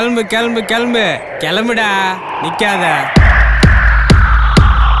ஆயிடும். கிளம்பு கிளம்பு கிளம்பு கிளம்புடா, நிற்காத.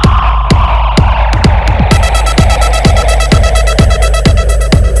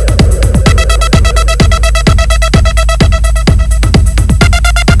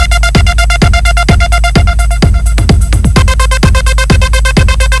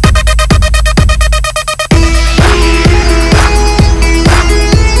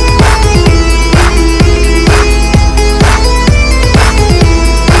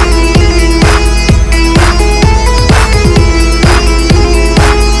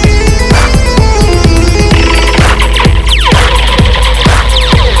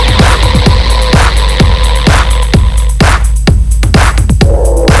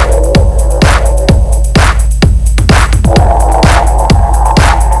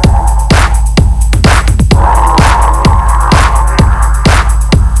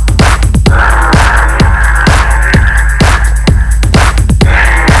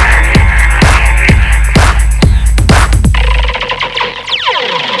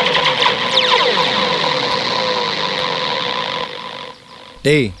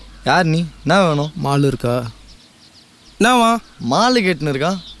 டேய் யார் நீ? என்ன வேணும்? மால் இருக்கா? என்னவா? மாலு கேட்டுன்னு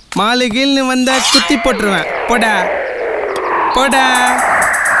இருக்கா? மாலு கீழ்னு வந்தா குத்தி போட்டுருவேன். போடா போடா.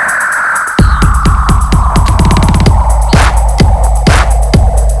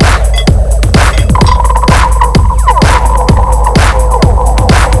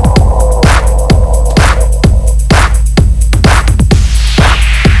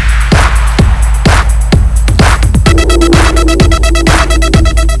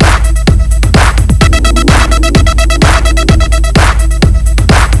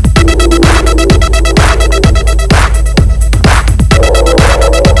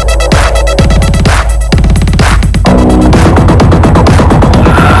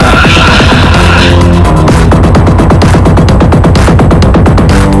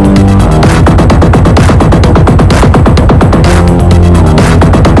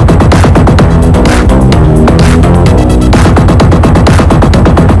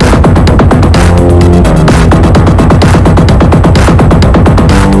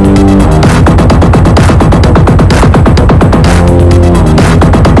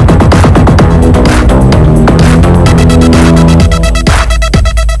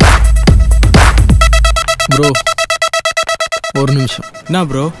 ஒரு நிமிஷம். என்ன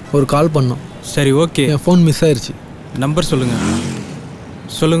ப்ரோ? ஒரு கால் பண்ணோம். சரி ஓகே. என் ஃபோன் மிஸ் ஆயிடுச்சு. நம்பர் சொல்லுங்கள்.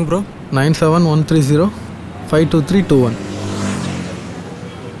 சொல்லுங்கள் ப்ரோ. 9713052321.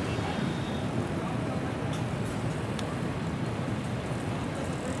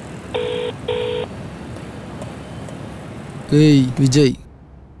 ஏய் விஜய்.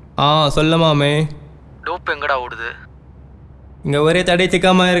 சொல்ல மாமே. டோப் எங்கடா ஓடுது? இங்கே ஒரே தடை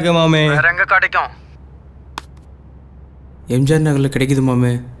திக்காம இருக்கு மாமே. வேற எங்க கிடைக்கும்? எம்ஜிஆர் நகரில் கிடைக்குது மாமே.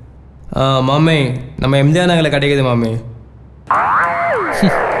 மாமே நம்ம எம்ஜிஆர் நகரில் கிடைக்குது மாமே.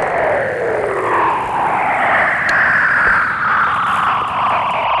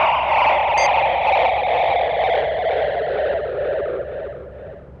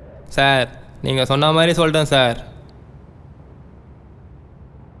 சார் நீங்கள் சொன்ன மாதிரி சொல்லிட்டேன் சார்.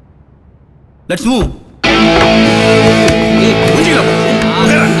 Let's move.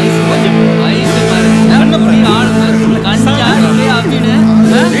 பாரு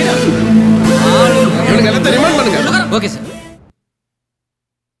ஓகே சார்.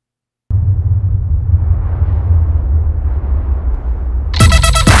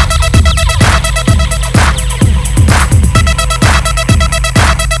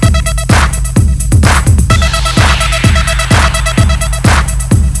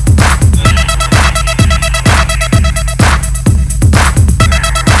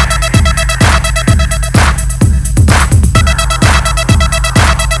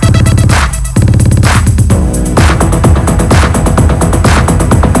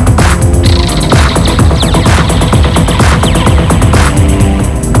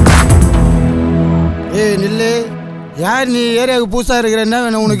 யார் நீ ஏரியாவுக்கு புதுசா இருக்கிற? என்ன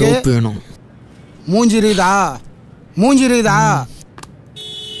வேணும் உனக்கு? வேணும். மூஞ்சி இருக்குதா?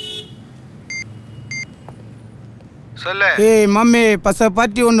 சொல்லு. ஏய் மம்மி பச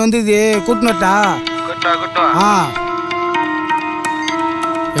பார்ட்டி ஒன்று வந்தது கூட்டினட்டா? ஆ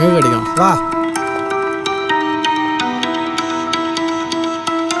எங்க கிடைக்கும்? வா.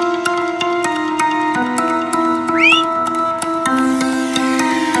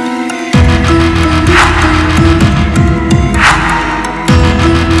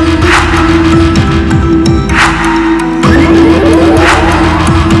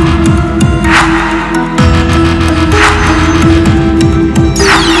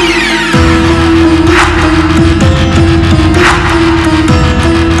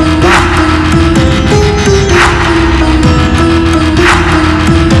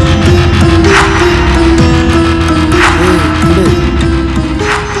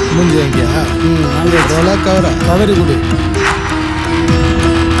 கவரி கொடு.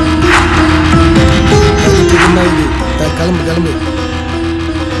 கிளம்பு.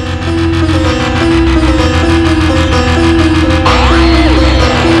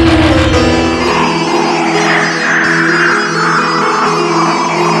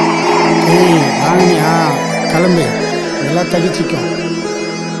 வாங்கினியா? கிளம்பு. எல்லாம் தகிச்சிக்கும்.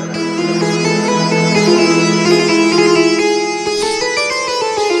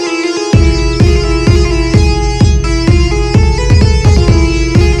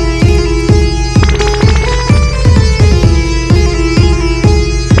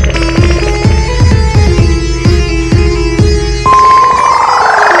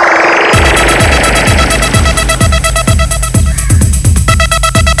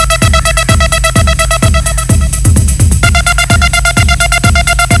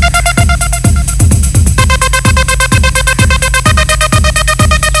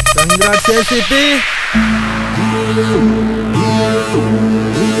 ACP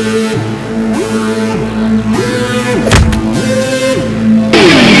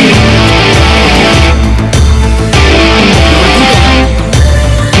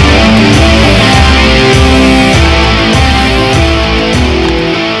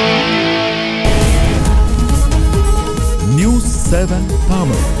News 7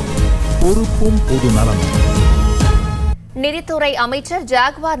 Tamil பொறுப்பும் பொது நலமும். நிதித்துறை அமைச்சர்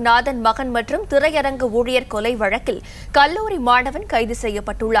ஜாகுவார் நாதன் மகன் மற்றும் திரையரங்கு ஊழியர் கொலை வழக்கில் கல்லூரி மாணவன் கைது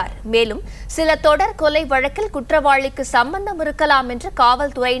செய்யப்பட்டுள்ளார். மேலும் சில தொடர் கொலை வழக்கில் குற்றவாளிக்கு சம்பந்தம் இருக்கலாம் என்று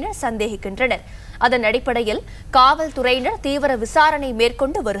காவல்துறையினர் சந்தேகிக்கின்றனர். அதன் அடிப்படையில் காவல்துறையினர் தீவிர விசாரணை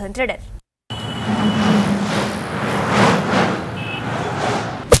மேற்கொண்டு வருகின்றனர்.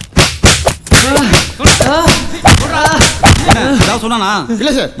 சொன்னா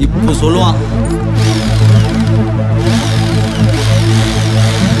இல்ல சார், இப்போ சொல்லுவான்.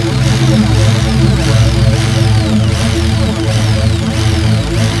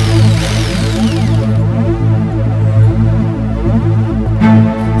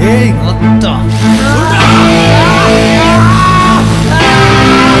 ஏய் அத்தா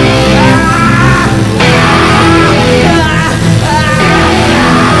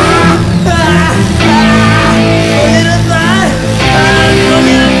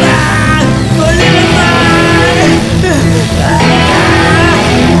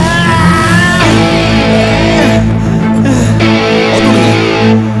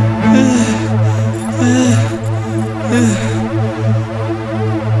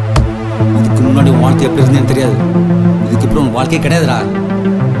எப்படி இருந்தேன்னு தெரியாது. இதுக்கப்புறம் உன் வாழ்க்கையே கிடையாதுடா.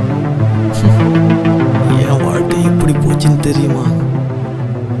 என் வாழ்க்கை எப்படி போச்சுன்னு தெரியுமா?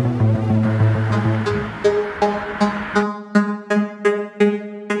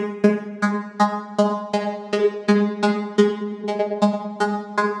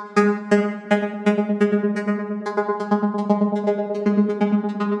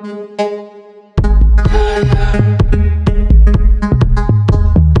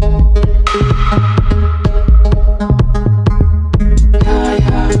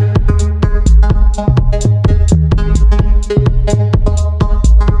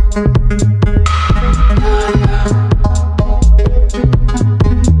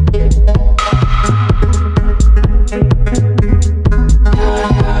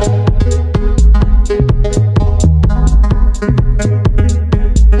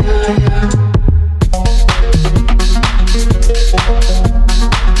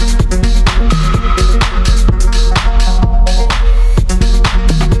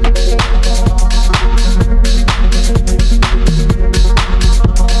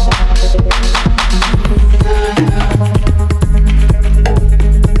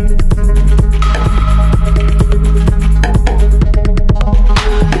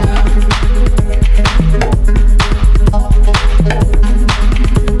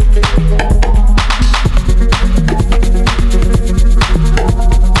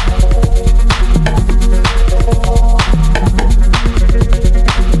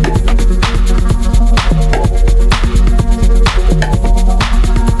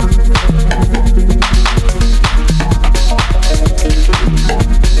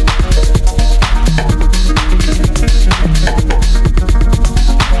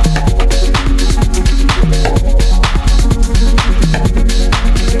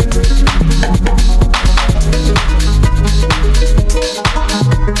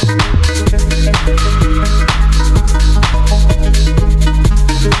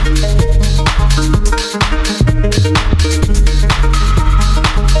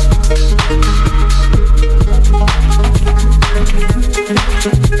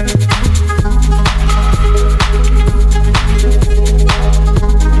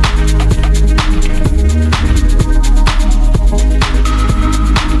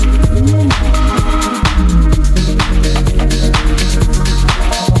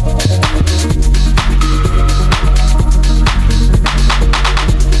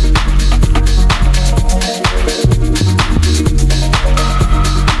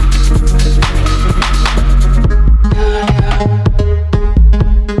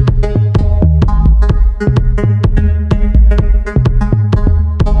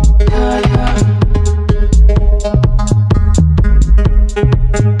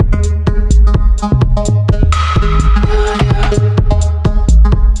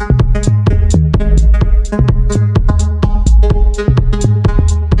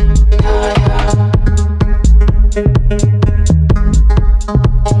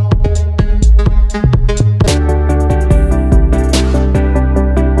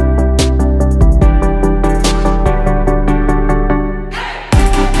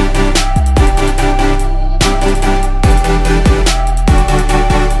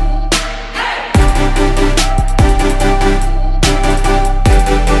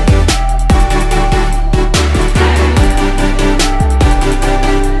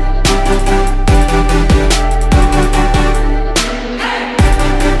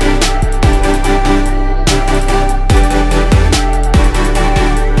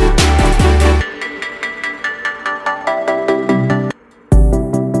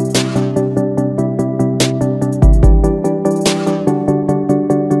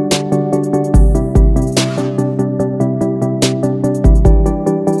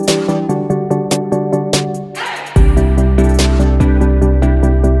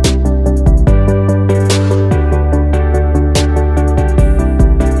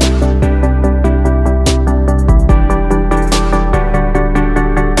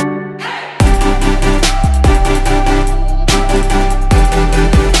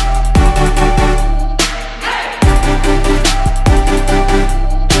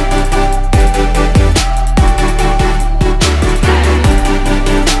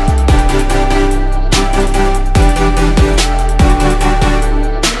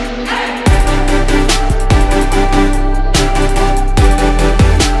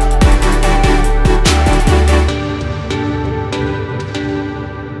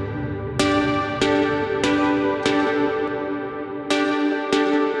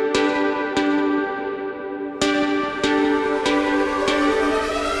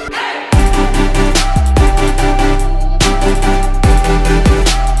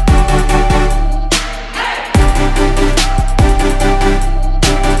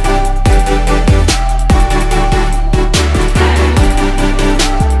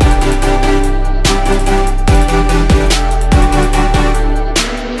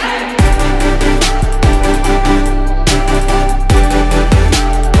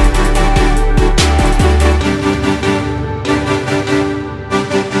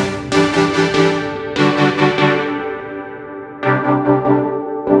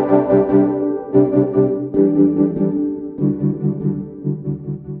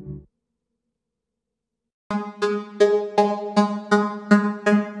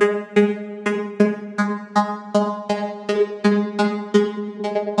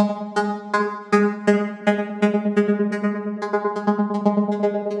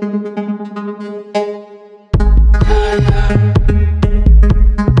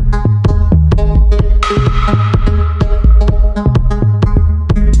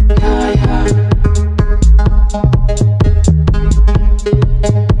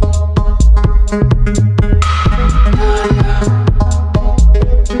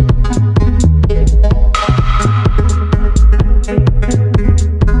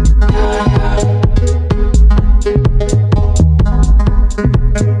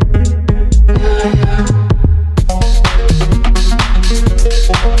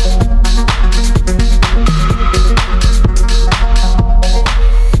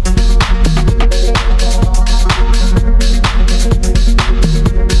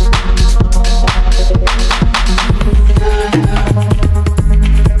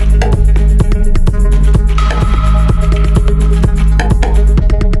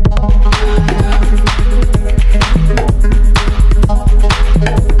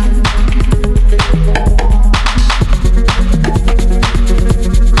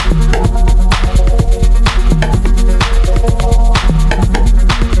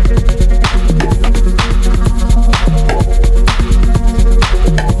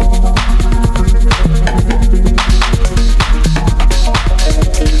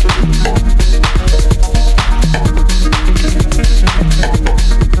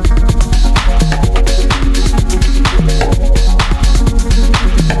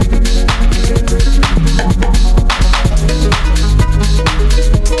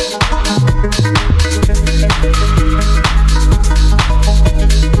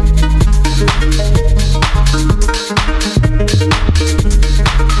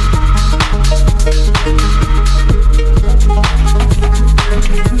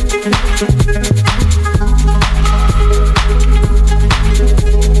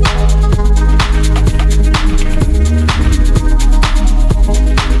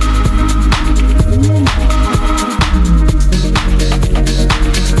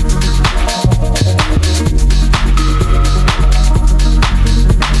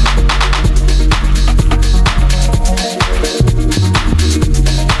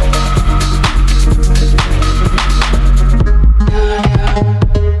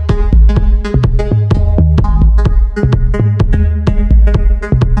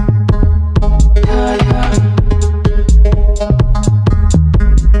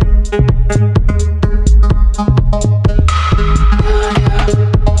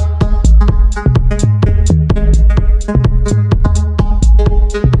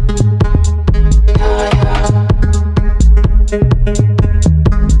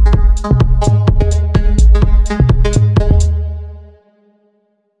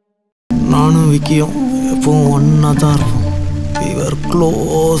 நானும் விக்கியும் எப்பவும் ஒன்றா தான் இருப்போம். we were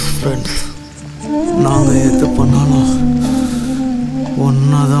close friends. நாங்கள் எது பண்ணாலும்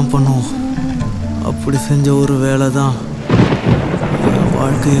ஒன்றா தான் பண்ணுவோம். அப்படி செஞ்ச ஒரு வேலை தான் என்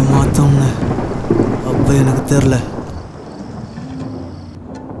வாழ்க்கையை மாற்றோம்னு அப்போ எனக்கு தெரில.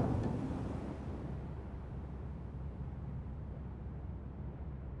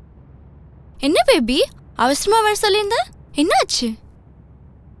 என்ன பேபி அவசரமா வர சொல்லியிருந்த, என்னாச்சு?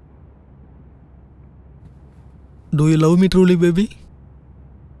 Do you love me truly, baby?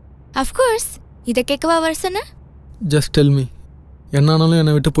 Of course. இதை கேட்கவா வர சொன்ன? Just tell me. என்னானாலும்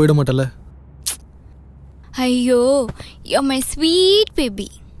என்னை விட்டு போயிட மாட்டல? ஐயோ, you're my sweet baby.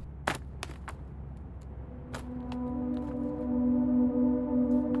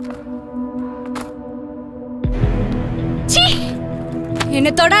 சீ,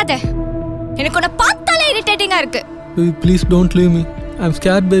 என்ன தொடாத. எனக்கு உன்னை பார்த்தாலே இரிட்டேட்டிங்கா இருக்கு. Baby, please don't leave me. I'm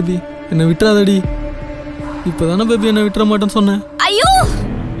scared, baby. என்னை விட்டுறாதடி. இப்போதானே பேபி என்னை விட்டுற மாட்டேன்னு சொன்னேன். ஐயோ,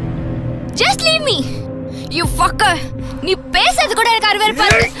 just leave me. You fucker. நீ பேசுறது கூட எனக்கு அருவருப்பா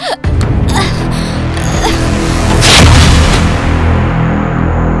இருக்கு.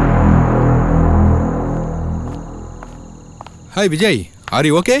 Hi Vijay, are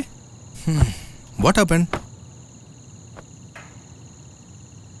you okay? What happened?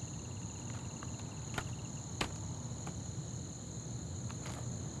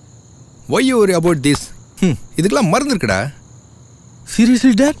 Why you worry about this? இதுக்கெல்லாம் மருந்து இருக்குடா.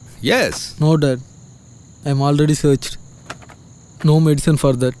 Seriously, Dad? Yes. No, Dad. I'm already searched. No medicine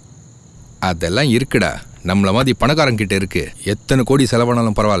for that. அதெல்லாம் இருக்குடா. நம்மள மாதிரி பணக்காரங்க கிட்ட இருக்கு. எத்தனை கோடி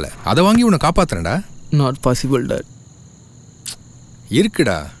செலவானாலும் பரவாயில்ல. அதை வாங்கி உன்னை காப்பாத்துறேன்டா. Not possible, Dad.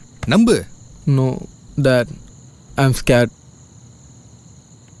 இருக்குடா, நம்பு. No, Dad. I'm scared.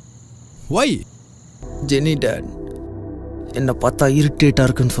 Why? Jenny, Dad. என்னை பார்த்தா இரிட்டேட்டாக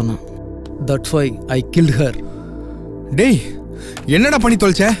இருக்குன்னு சொன்னான். That's why I killed her. டேய், என்னடா பண்ணி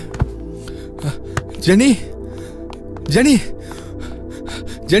தொலைச்ச? Jenny, Jenny,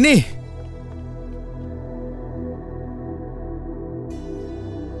 Jenny.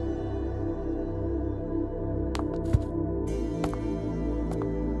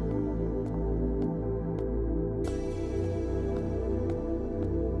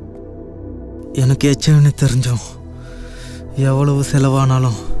 எனக்கு எச்சவனு தெரிஞ்சோம் எவ்வளவு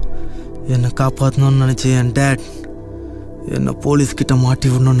செலவானாலும் என்னை காப்பாற்றணும்னு நினச்ச என் டேட் என்னை போலீஸ்கிட்ட மாட்டி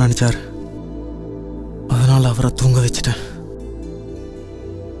விடணும்னு நினச்சார். அதனால் அவரை தூங்க வச்சிட்டேன்.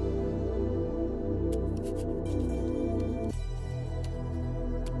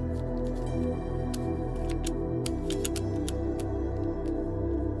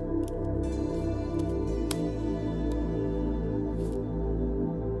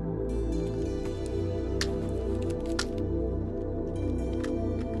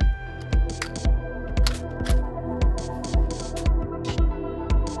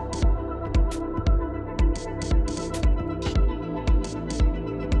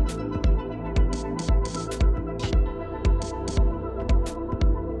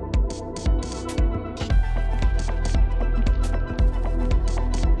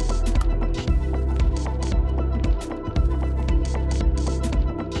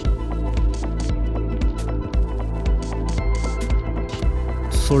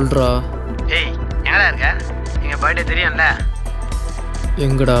 சொல்றா. ஏய், எங்கடா இருக்க? எங்க பர்த்டே தெரியும்ல?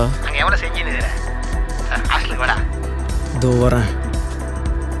 எங்கடா? அங்க எவ்வளோ செஞ்சுன்னு இருக்கிற? ஹாஸ்டலுக்கு வாடா. இதோ வரேன்.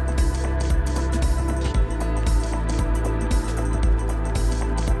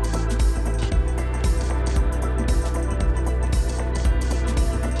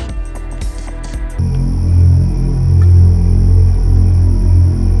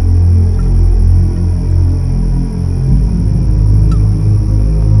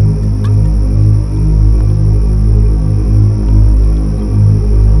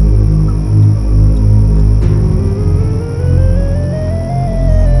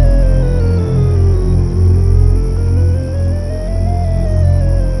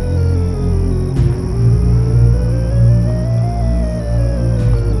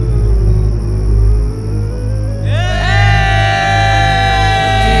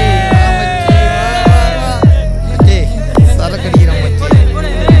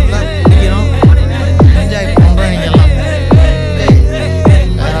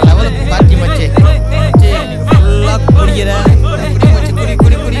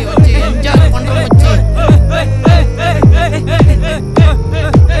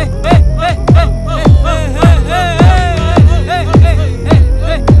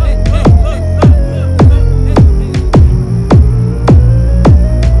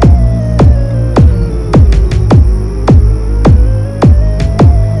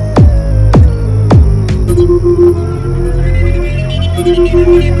 எல்லா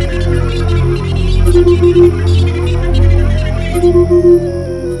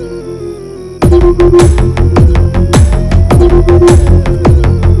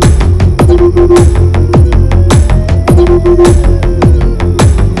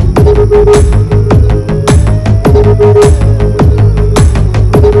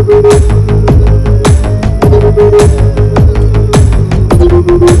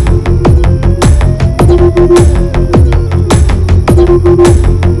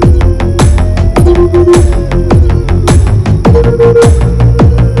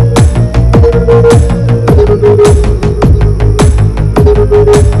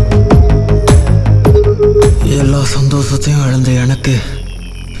சந்தோஷத்தையும் இழந்த எனக்கு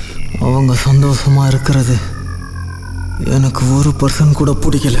அவங்க சந்தோஷமா இருக்கிறது எனக்கு 1% கூட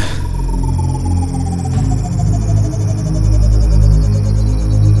பிடிக்கல.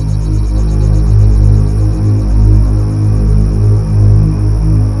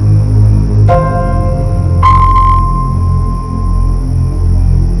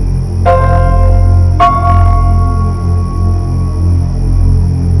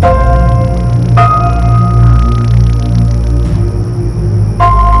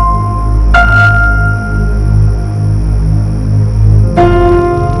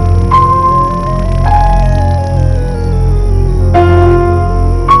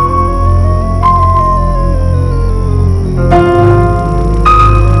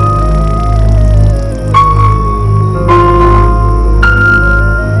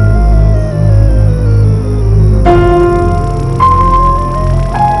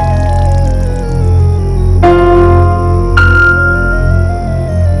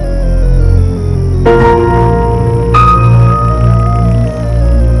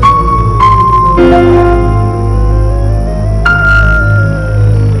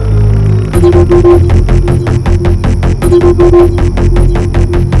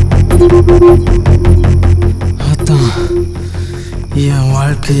 அதான் என்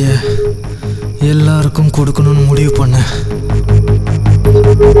வாழ்க்கைய எல்லாருக்கும் கொடுக்கணும்னு முடிவு பண்ணேன்.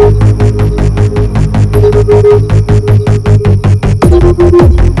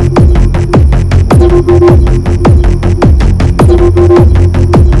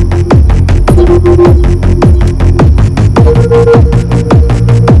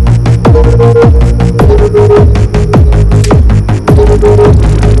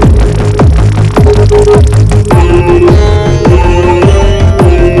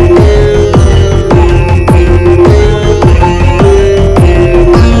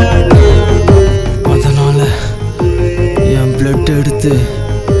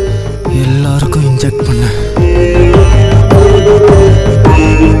 எல்லாருக்கும் இன்ஜெக்ட் பண்ணேன்.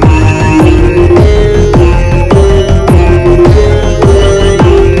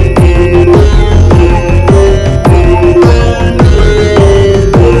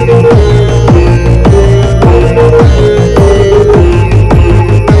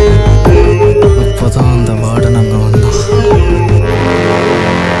 அப்போதான் அந்த வார்டன் அங்க வந்தான்.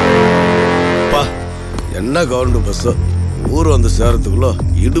 என்ன கவர்மெண்ட் பஸ்ஸோ ஊர் வந்து சேரத்துக்குள்ள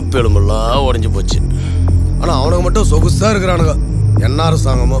இடுப்பு எலும்பெல்லாம் உடஞ்சி போச்சு. ஆனால் அவனுக்கு மட்டும் சொகுசா இருக்கிறானுங்க. என்ன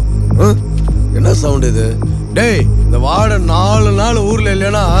அரசாங்கமோ என்ன சவுண்ட் இது? டேய், இந்த வார்டு 4 நாள் ஊர்ல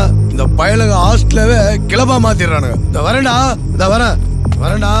இல்லைன்னா இந்த பயலுங்க ஹாஸ்டலவே கிளப்பா மாத்திடுறானுங்க. இந்த வரேன்டா, இந்த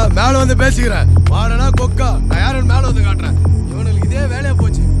வரேன்டா, மேல வந்து பேசிக்கிறேன். வாடனா கொக்கா, நான் யாருன்னு மேல வந்து காட்டுறேன். இவனுக்கு இதே வேலையா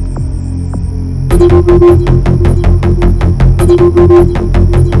போச்சு.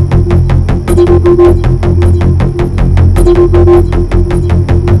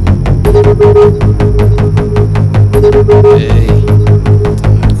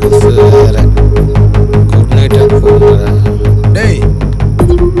 டேய்,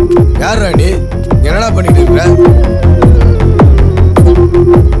 யாரா நீ? என்னடா பண்ணிட்டு இருக்க?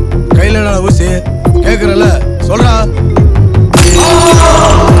 கையில என்ன ஊசி கேக்குறல, சொல்றா.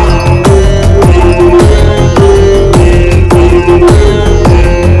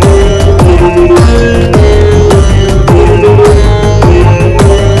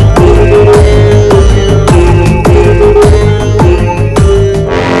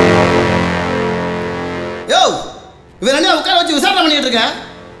 இவன் என்ன உட்கார வச்சு விசாரணை பண்ணிட்டு இருக்க?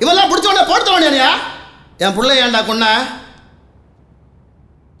 இவெல்லாம் பிடிச்சவன போடுத்தவனியா? என் பிள்ளை ஏன்டா கொன்ன?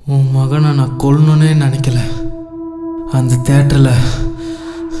 உன் மகனை நான் கொல்லணுன்னே நினைக்கல. அந்த தியேட்டர்ல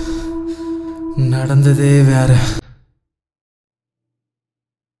நடந்ததே வேற.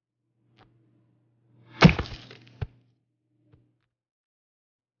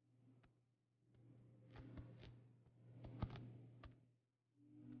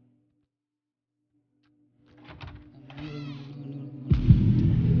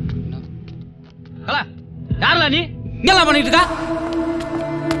 யாரா நீ? இங்கெல்லாம் பண்ணிட்டு இருக்கா?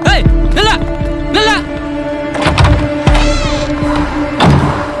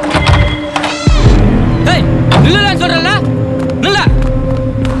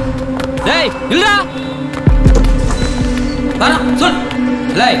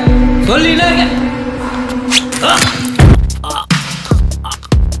 சொல்லிட்டே இருக்கேன்.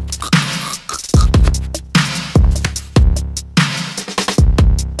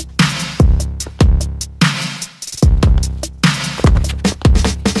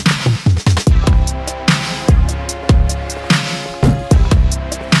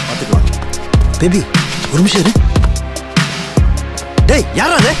 பேபி ஒரு நிமிஷம் இரு. டேய்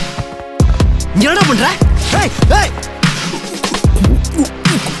யாரா அது? இங்க என்னடா பண்ற? டேய் டேய்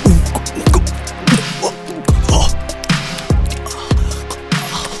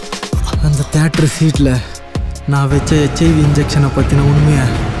அந்த தியேட்டர் சீட்டில் நான் வச்ச HIV இன்ஜெக்ஷனை பற்றின உண்மையை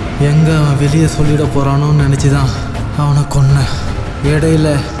எங்கே அவன் வெளியே சொல்லிட போகிறானோன்னு நினச்சி தான் அவனை கொன்னேன். இடையில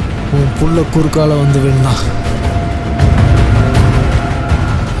உன் புள்ள குறுக்கால வந்து விழுந்தான்.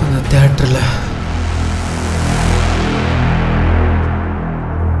 அந்த தியேட்டரில்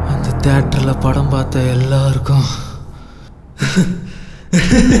படம் பார்த்த எல்லாருக்கும்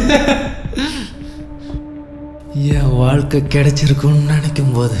என் வாழ்க்கை கிடைச்சிருக்குன்னு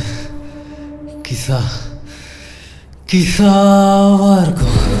நினைக்கும் போது கிசாவா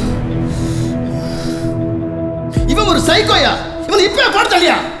இருக்கும். இவன் ஒரு சைக்கோயா? இவன் இப்பவே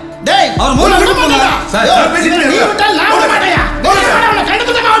போடுறியா? டேய் அவர் மூணு நிமிஷம் போங்க சார். சார் பேசிட்டு நீ விட்டா நான் விட மாட்டேயா? அவனை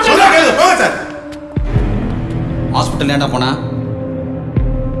கண்டுக்கிட்ட மாட்டேன். போங்க சார். ஹாஸ்பிடல் ஏன்டா போனா?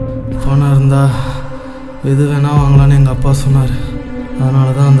 பணம் இருந்தா எது வேணா வாங்கலான்னு எங்கள் அப்பா சொன்னார். அதனால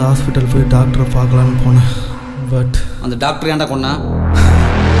தான் அந்த ஹாஸ்பிட்டல் போய் டாக்டரை பார்க்கலான்னு போனேன். பட் அந்த டாக்டர் ஏன்டா கொன்னா?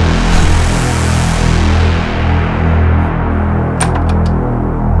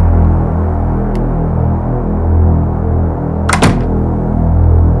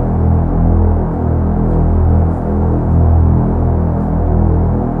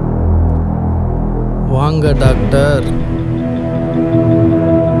 வாங்க டாக்டர்.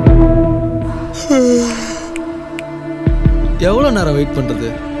 எவ்வளோ நேரம் வெயிட் பண்ணுறது?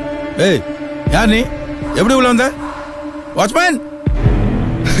 ஏய் யார் நீ? எப்படி உள்ள வந்த? வாட்ச்மேன்.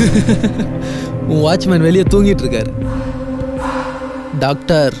 உன் வாட்ச்மேன் வெளியே தூங்கிட்டு இருக்காரு.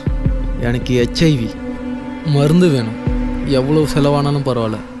 டாக்டர் எனக்கு HIV மருந்து வேணும். எவ்வளோ செலவானாலும்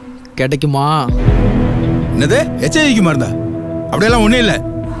பரவாயில்ல, கிடைக்குமா? என்னது HIV மருந்தா? அப்படியெல்லாம் ஒன்றும் இல்லை.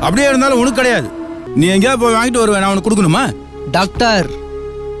 அப்படியே இருந்தாலும் உனக்கு கிடையாது. நீ எங்கேயாவது போய் வாங்கிட்டு வருவேன், நான் உனக்கு கொடுக்கணுமா? டாக்டர்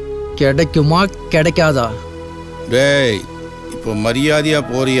கிடைக்குமா கிடைக்காதா? டேய் இப்போ மரியாதையா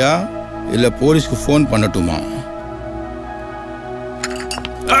போறியா இல்லை போலீஸ்க்கு ஃபோன் பண்ணட்டுமா?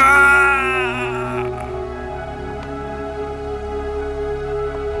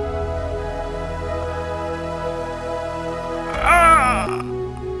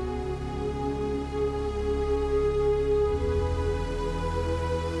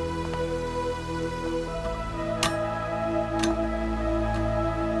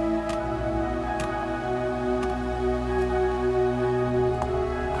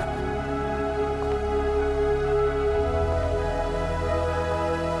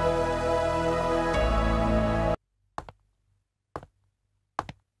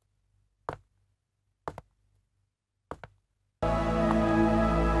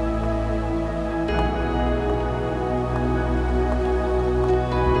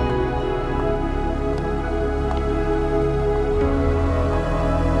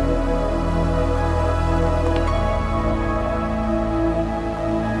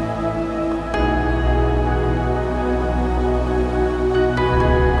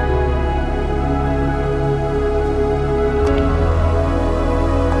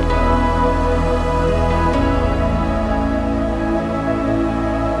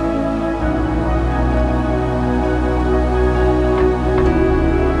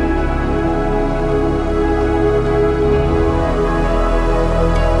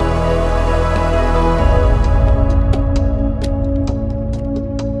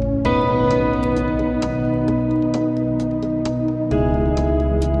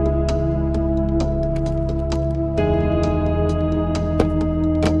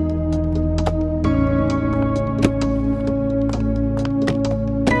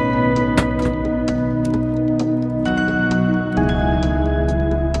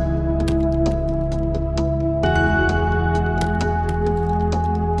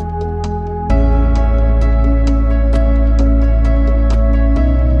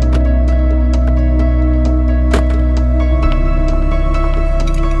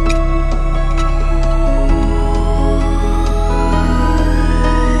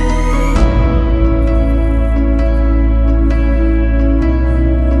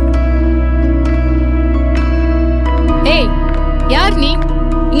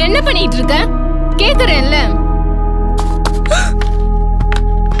 பண்ணிட்டு இருக்க? கேக்குறேன்ல.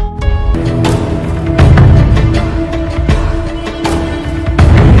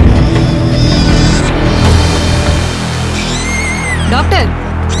 டாக்டர்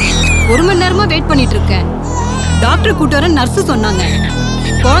 1 மணி நேரமா வெயிட் பண்ணிட்டு இருக்கேன். டாக்டர் கூட்டு வர நர்ஸ் சொன்னாங்க.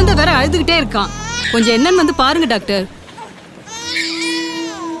 குழந்தை வேற அழுதுகிட்டே இருக்கான். கொஞ்சம் என்னன்னு வந்து பாருங்க டாக்டர்.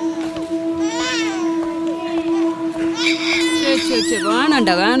 சரி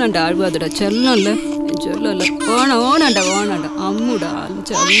வேணாண்டா அழுவாதடா. செல்லம் இல்ல வேணாண்டா அம்முடா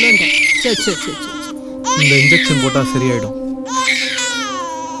செல்லண்டா. சரி இந்த இன்ஜெக்ஷன் போட்டா சரியாயிடும்.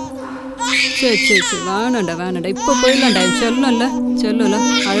 சரி வேணாண்டா இப்ப போயிடலாம்டா. செல்லம் இல்ல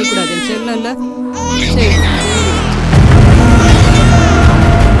அழக்கூடாது. செல்லம் இல்ல. சரி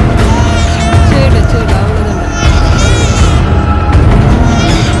அவ்வளவுதான்டா.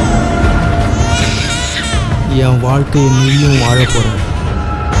 என் வாழ்க்கையை நீயும் வாழ போற.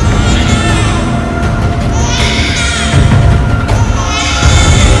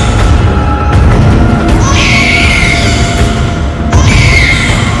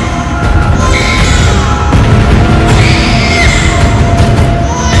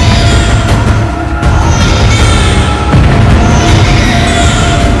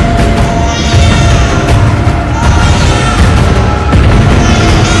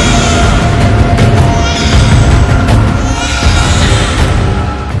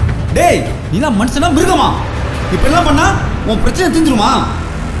 நீலாம் மனுஷனா மிருகமா? இப்பெல்லாம் பண்ணா உன் பிரச்சனை தீந்துருமா?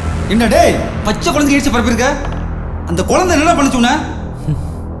 என்ன டேய் பச்சை குழந்தைக்கு இடிச்சு பரப்பிருக்க? அந்த குழந்தை என்ன பண்ணுச்சுன?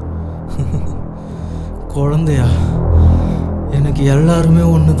 குழந்தையா? எனக்கு எல்லாருமே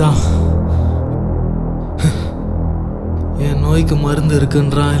ஒண்ணுதான். என் நோய்க்கு மருந்து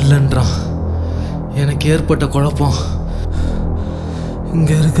இருக்குன்றான் இல்லைன்றான். எனக்கு ஏற்பட்ட குழப்பம்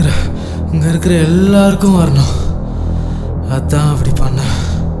இங்க இருக்கிற எல்லாருக்கும் வரணும். அதான் அப்படி பண்ண.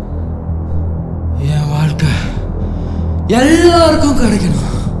 என் வாழ்க்கை எல்லாருக்கும்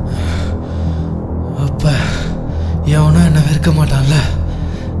கிடைக்கணும். அப்ப எவனும் என்ன வெறுக்க மாட்டான்ல.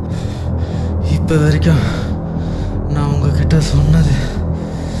 இப்ப வரைக்கும் நான் உங்ககிட்ட சொன்னது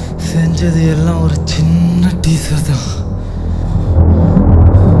செஞ்சது எல்லாம் ஒரு சின்ன டீசர் தான்.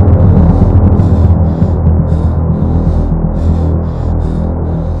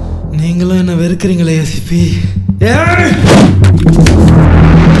 நீங்களும் என்ன வெறுக்கிறீங்களே ஏசிபி?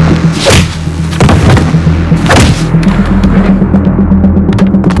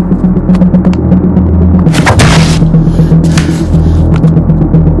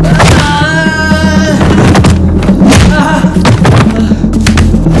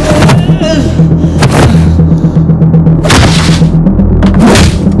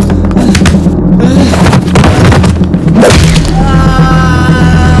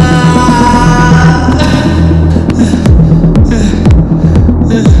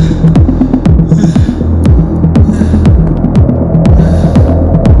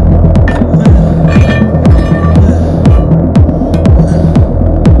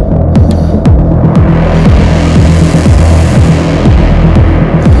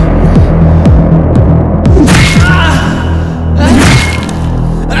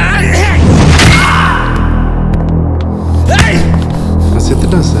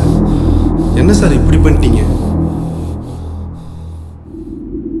 என்ன சார் இப்படி பண்ணிட்டீங்க?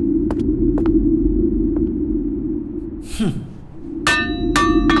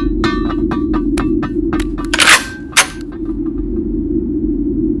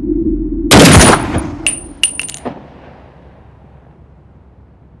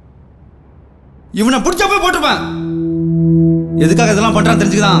 இவனை பிடிச்சா போய் போட்டுருப்பேன். எதுக்காக இதெல்லாம் பண்றான்னு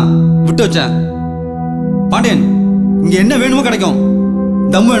தெரிஞ்சுக்கலாம் விட்டு வச்சேன். பாண்டியன், இங்க என்ன வேணுமோ கிடைக்கும்.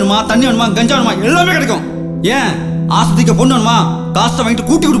 தம் வேணுமா, தண்ணி வேணுமா, கஞ்சா வேணுமா, எல்லாமே கிடைக்கும். ஏன் ஆஸ்பத்திரிக்கு பொண்ணு வேணுமா, காசை வாங்கிட்டு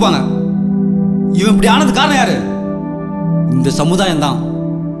கூட்டி கொடுப்பாங்க. இவன் இப்படி ஆனது காரணம் யாரு? இந்த சமுதாயம் தான்.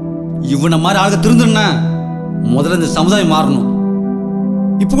 இவனை மாதிரி ஆளுக திருந்துன்னா முதல்ல இந்த சமுதாயம் மாறணும்.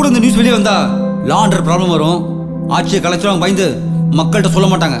 இப்போ கூட இந்த நியூஸ் வெளியே வந்தா லா அண்டர் ப்ராப்ளம் வரும். ஆட்சியை கலைச்சிருவாங்க பயந்து மக்கள்கிட்ட சொல்ல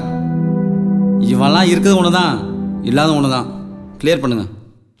மாட்டாங்க. இவெல்லாம் இருக்கிறது ஒண்ணுதான், இல்லாத ஒண்ணுதான். கிளியர் பண்ணுங்க.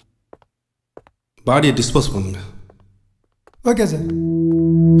 பாடியை டிஸ்போஸ் பண்ணுங்க. Okay sir.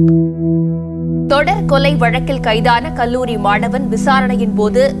 தொடர் கொலை வழக்கில் கைதான கல்லூரி மாணவன் விசாரணையின்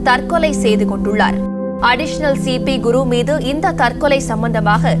போது தற்கொலை செய்து கொண்டுள்ளார். அடிஷனல் சிபி குரு மீது இந்த தற்கொலை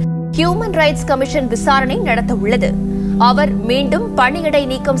சம்பந்தமாக ஹியூமன் ரைட்ஸ் கமிஷன் விசாரணை நடத்த உள்ளது. அவர் மீண்டும் பணியிடை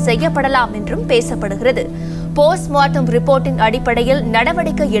நீக்கம் செய்யப்படலாம் என்றும் பேசப்படுகிறது. போஸ்ட்மார்ட்டம் ரிப்போர்ட்டின் அடிப்படையில்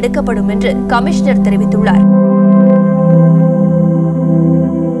நடவடிக்கை எடுக்கப்படும் என்று கமிஷனர் தெரிவித்துள்ளார்.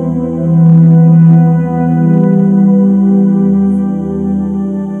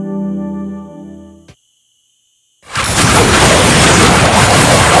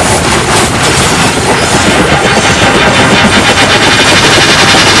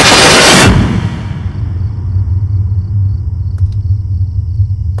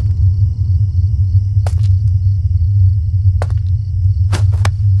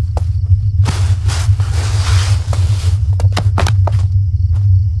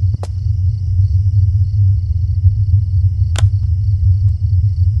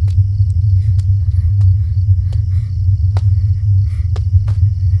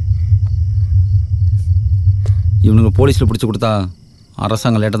 இவனுங்க போலீஸில் பிடிச்சி கொடுத்தா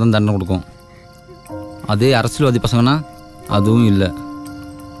அரசாங்கம் லேட்டாக தான் தண்டனை கொடுக்கும். அதே அரசியல்வாதி பசங்கன்னா அதுவும் இல்லை.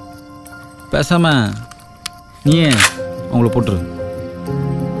 பேசாமல் நீயே அவங்கள போட்டுரு.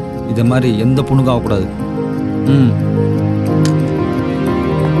 இதை மாதிரி எந்த பொண்ணுக்கும் ஆகக்கூடாது.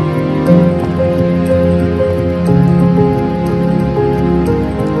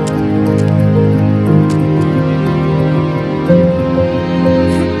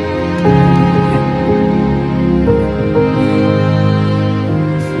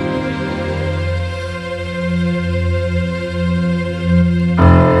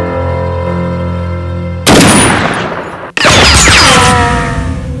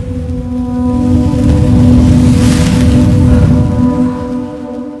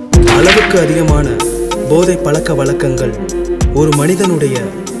 அதிகமான போதை பழக்க வழக்கங்கள் ஒரு மனிதனுடைய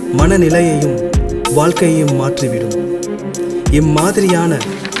மனநிலையையும் வாழ்க்கையையும் மாற்றிவிடும். இம்மாதிரியான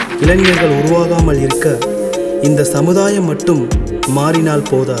இளைஞர்கள் உருவாகாமல் இருக்க இந்த சமுதாயம் மட்டும் மாறினால்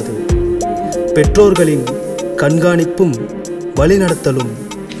போதாது. பெற்றோர்களின் கண்காணிப்பும் வழிநடத்தலும்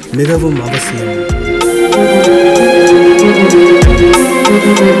மிகவும் அவசியம்.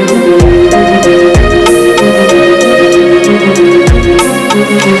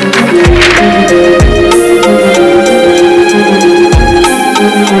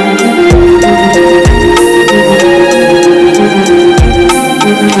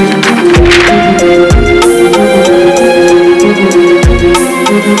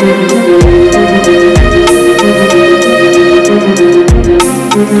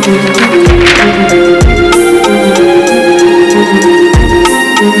 Thank you.